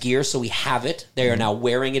Diamondbacks gear, so we have it. They are now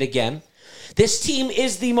wearing it again. This team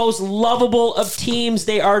is the most lovable of teams.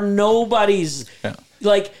 They are nobodies. Yeah.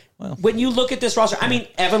 Like when you look at this roster, I mean,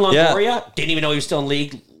 Evan Longoria Yeah. didn't even know he was still in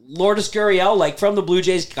league. Lourdes Gurriel, like from the Blue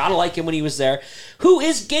Jays, gotta like him when he was there. Who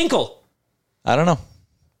is Ginkel? I don't know.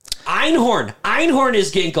 Einhorn. Einhorn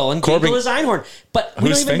is Ginkel, and Corbin- Ginkel is Einhorn. But we don't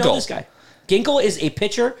Who's even know Finkel? this guy. Ginkel is a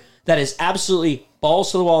pitcher that is absolutely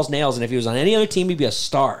balls to the walls, nails, and if he was on any other team, he'd be a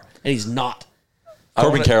star, and he's not.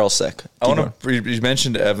 Corbin Carroll's sick. I Keep want to. You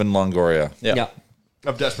mentioned Evan Longoria. Yeah.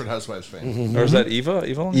 I'm Desperate Housewives fan. Or is that Eva?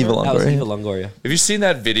 Eva Longoria? Eva That was Longoria. Eva Longoria. Have you seen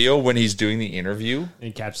that video when he's doing the interview And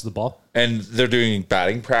he catches the ball. and they're doing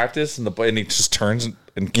batting practice and he just turns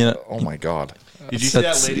and You know- oh my god. Did you see that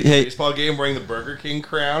That's- lady in the hey. baseball game wearing the Burger King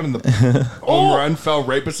crown and the home run fell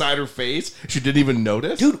right beside her face? She didn't even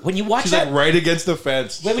notice. Dude, when you watch She's that, like right against the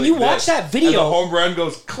fence. When She's you like watch this. that video- and the home run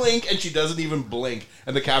goes clink, and she doesn't even blink.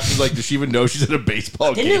 And the captain's like, "Does she even know she's at a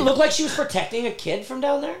baseball didn't game?" it look like she was protecting a kid from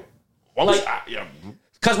down there? Well, like- yeah.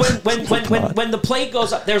 Because when the play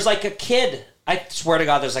goes up, there's like a kid. I swear to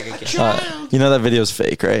God, there's like a kid. You know that video's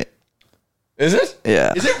fake, right? Is it?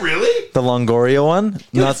 Yeah. Is it really? The Longoria one?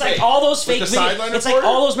 Dude, it's like all those fake With the videos. sideline It's like reporter?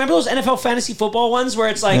 all those. Remember those NFL fantasy football ones where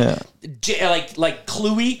it's like, Yeah. like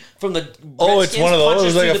Cluey from the. Oh, it's Redskins one of those,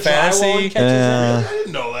 punches like through a the drywall and fantasy- catches it. I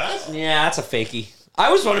didn't know that. Yeah, that's a fakey.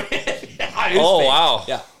 I was wondering. Oh, wow.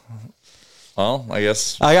 Yeah. Well, I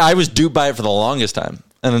guess I was duped by it for the longest time.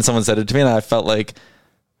 And then someone said it to me, and I felt like,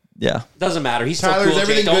 yeah. Doesn't matter. He's still Tyler's cool.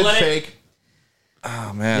 everything Jake. Don't good let it. fake.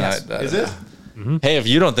 Oh man, Yes. Is it? Hey, if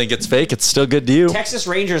you don't think it's fake, it's still good to you. Texas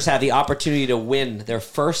Rangers had the opportunity to win their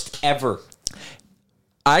first ever.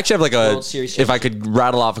 I actually have like World Series if I could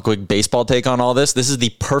rattle off a quick baseball take on all this is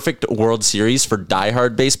the perfect World Series for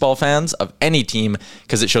diehard baseball fans of any team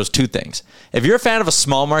because it shows two things. If you're a fan of a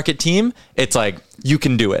small market team, it's like, you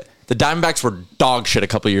can do it. The Diamondbacks were dog shit a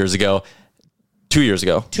couple years ago. 2 years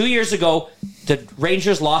ago. 2 years ago, the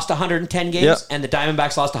Rangers lost 110 games, Yep. and the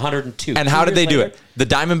Diamondbacks lost 102. And how did they do it? The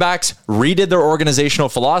Diamondbacks redid their organizational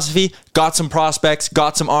philosophy, got some prospects,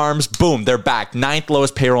 got some arms, boom, they're back. 9th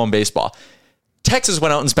lowest payroll in baseball. Texas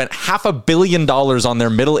went out and spent $500 million on their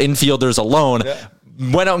middle infielders alone. Yeah.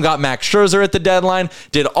 Went out and got Max Scherzer at the deadline,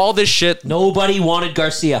 did all this shit. Nobody wanted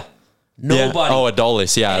Garcia. Nobody. Yeah. Oh,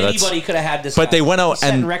 Adolis. Yeah. Anybody could have had this But guy. they went out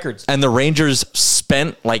and records. And the Rangers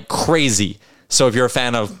spent like crazy. So if you're a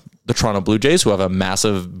fan of the Toronto Blue Jays, who have a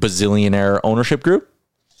massive bazillionaire ownership group,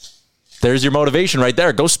 there's your motivation right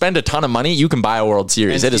there. Go spend a ton of money. You can buy a World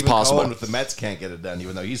Series. And it is Stephen possible. Cohen with the Mets can't get it done,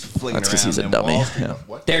 even though he's flinging That's because around he's a them dummy. walls. Yeah.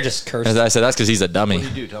 What? They're just cursed. As I said, that's because he's a dummy.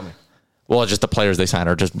 What do you do? Tell me. Well, just the players they sign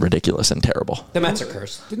are just ridiculous and terrible. The Mets are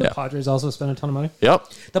cursed. Didn't the Padres also spend a ton of money? Yep.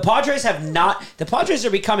 The Padres have not. The Padres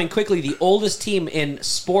are becoming quickly the oldest team in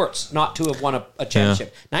sports not to have won a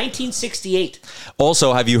championship. 1968.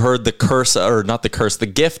 Also, have you heard the curse, or not the curse, the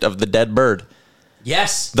gift of the dead bird?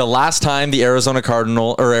 Yes. The last time the Arizona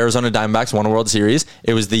Diamondbacks won a World Series,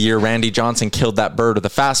 it was the year Randy Johnson killed that bird with a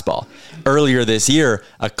fastball. Earlier this year,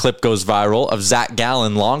 a clip goes viral of Zach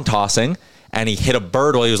Gallen long tossing, and he hit a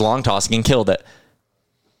bird while he was long tossing and killed it.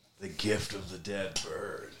 The gift of the dead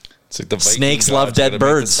bird. It's like the Viking Snakes gods love are gonna dead make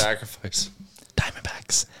birds. the sacrifice.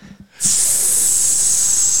 Diamondbacks.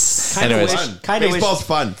 Baseball's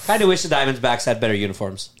fun. Kind of wish the Diamondbacks had better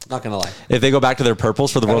uniforms. Not gonna lie. If they go back to their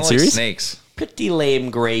purples for the World Series, Snakes. Pretty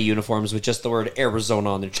lame gray uniforms with just the word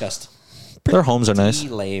Arizona on their chest. their homes are nice.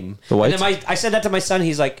 Pretty lame. The whites? And then I said that to my son.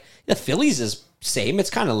 He's like, the Phillies is same. It's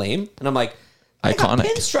kind of lame. And I'm like, they got Iconic.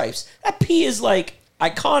 pinstripes. That P is like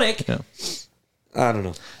iconic. Yeah. I don't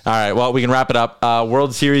know. All right, well, we can wrap it up.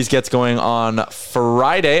 World Series gets going on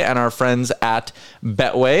Friday, and our friends at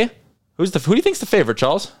Betway. Who do you think's the favorite,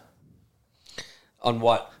 Charles? On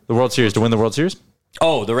what? The World Series, to win the World Series?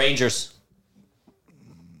 Oh, the Rangers.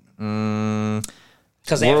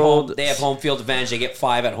 Because they have home field advantage. They get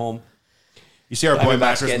 5 at home. You see our boy Diamondbacks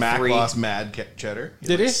Masters get Mac 3. lost mad cheddar.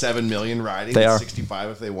 Did he? 7 million riding. They are. 65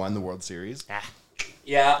 if they won the World Series.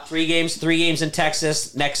 Yeah, 3 games. 3 games in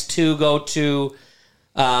Texas. Next 2 go to.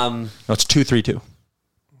 No, it's 2-3-2.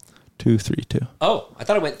 2-3-2. Oh, I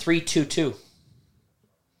thought it went 3-2-2.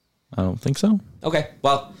 I don't think so. Okay,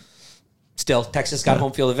 well, still Texas got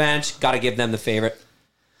home field advantage. Got to give them the favorite.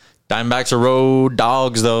 Diamondbacks are road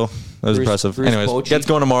dogs, though. That was impressive. Bruce Anyways, Bochy. gets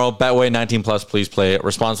going tomorrow. Betway 19 plus. Please play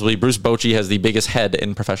responsibly. Bruce Bochy has the biggest head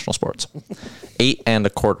in professional sports. 8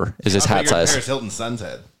 1/4 is his How hat big are size. Paris Hilton's son's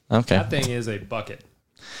head. Okay. That thing is a bucket.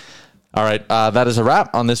 All right. That is a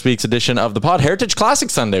wrap on this week's edition of the Pod. Heritage Classic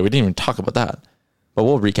Sunday. We didn't even talk about that, but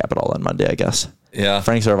we'll recap it all on Monday, I guess. Yeah.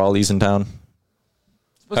 Frank Saravalli's in town.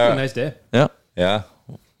 It's supposed to be a nice day. Yeah. Yeah.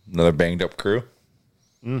 Another banged up crew.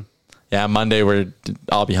 Yeah. Monday,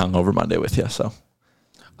 I'll be hungover Monday with you. So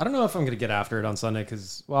I don't know if I'm going to get after it on Sunday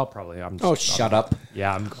because, well, probably. Shut up.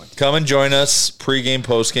 Yeah, I'm going to. Come and join us pregame,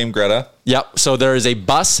 postgame, Greta. Yep. So there is a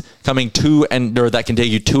bus coming that can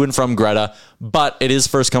take you to and from Greta, but it is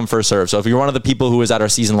first come, first serve. So if you're one of the people who was at our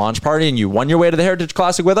season launch party and you won your way to the Heritage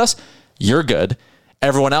Classic with us, you're good.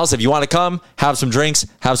 Everyone else, if you want to come, have some drinks,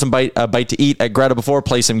 have some bite to eat at Greta before,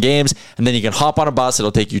 play some games, and then you can hop on a bus.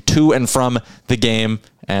 It'll take you to and from the game,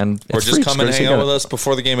 and Or just come and hang out with us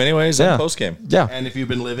before the game anyways and postgame. Yeah. And if you've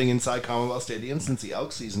been living inside Commonwealth Stadium since the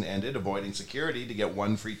Elks season ended, avoiding security to get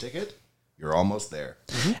 1 free ticket, you're almost there.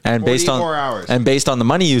 And based 44 hours. on the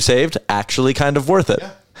money you saved, actually kind of worth it.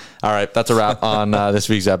 Yeah. All right, that's a wrap on this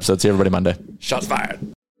week's episode. See everybody Monday. Shots fired.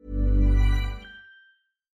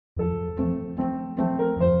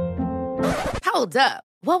 Hold up.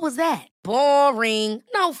 What was that? Boring.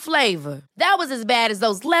 No flavor. That was as bad as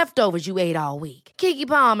those leftovers you ate all week. Keke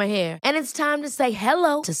Palmer here, and it's time to say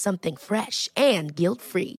hello to something fresh and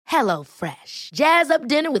guilt-free. Hello Fresh. Jazz up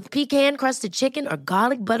dinner with pecan-crusted chicken or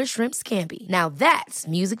garlic butter shrimp scampi. Now that's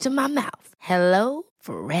music to my mouth. Hello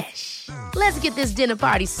Fresh. Let's get this dinner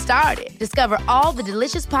party started. Discover all the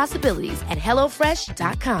delicious possibilities at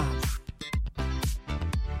hellofresh.com.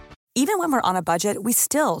 Even when we're on a budget, we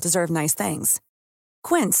still deserve nice things.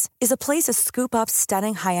 Quince is a place to scoop up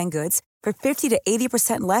stunning high-end goods for 50 to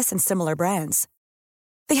 80% less than similar brands.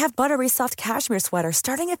 They have buttery soft cashmere sweaters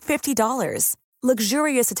starting at $50,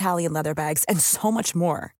 luxurious Italian leather bags, and so much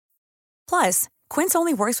more. Plus, Quince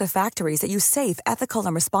only works with factories that use safe, ethical,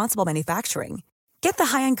 and responsible manufacturing. Get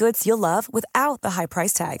the high-end goods you'll love without the high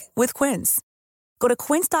price tag with Quince. Go to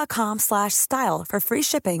quince.com/style for free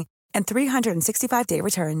shipping and 365-day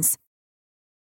returns.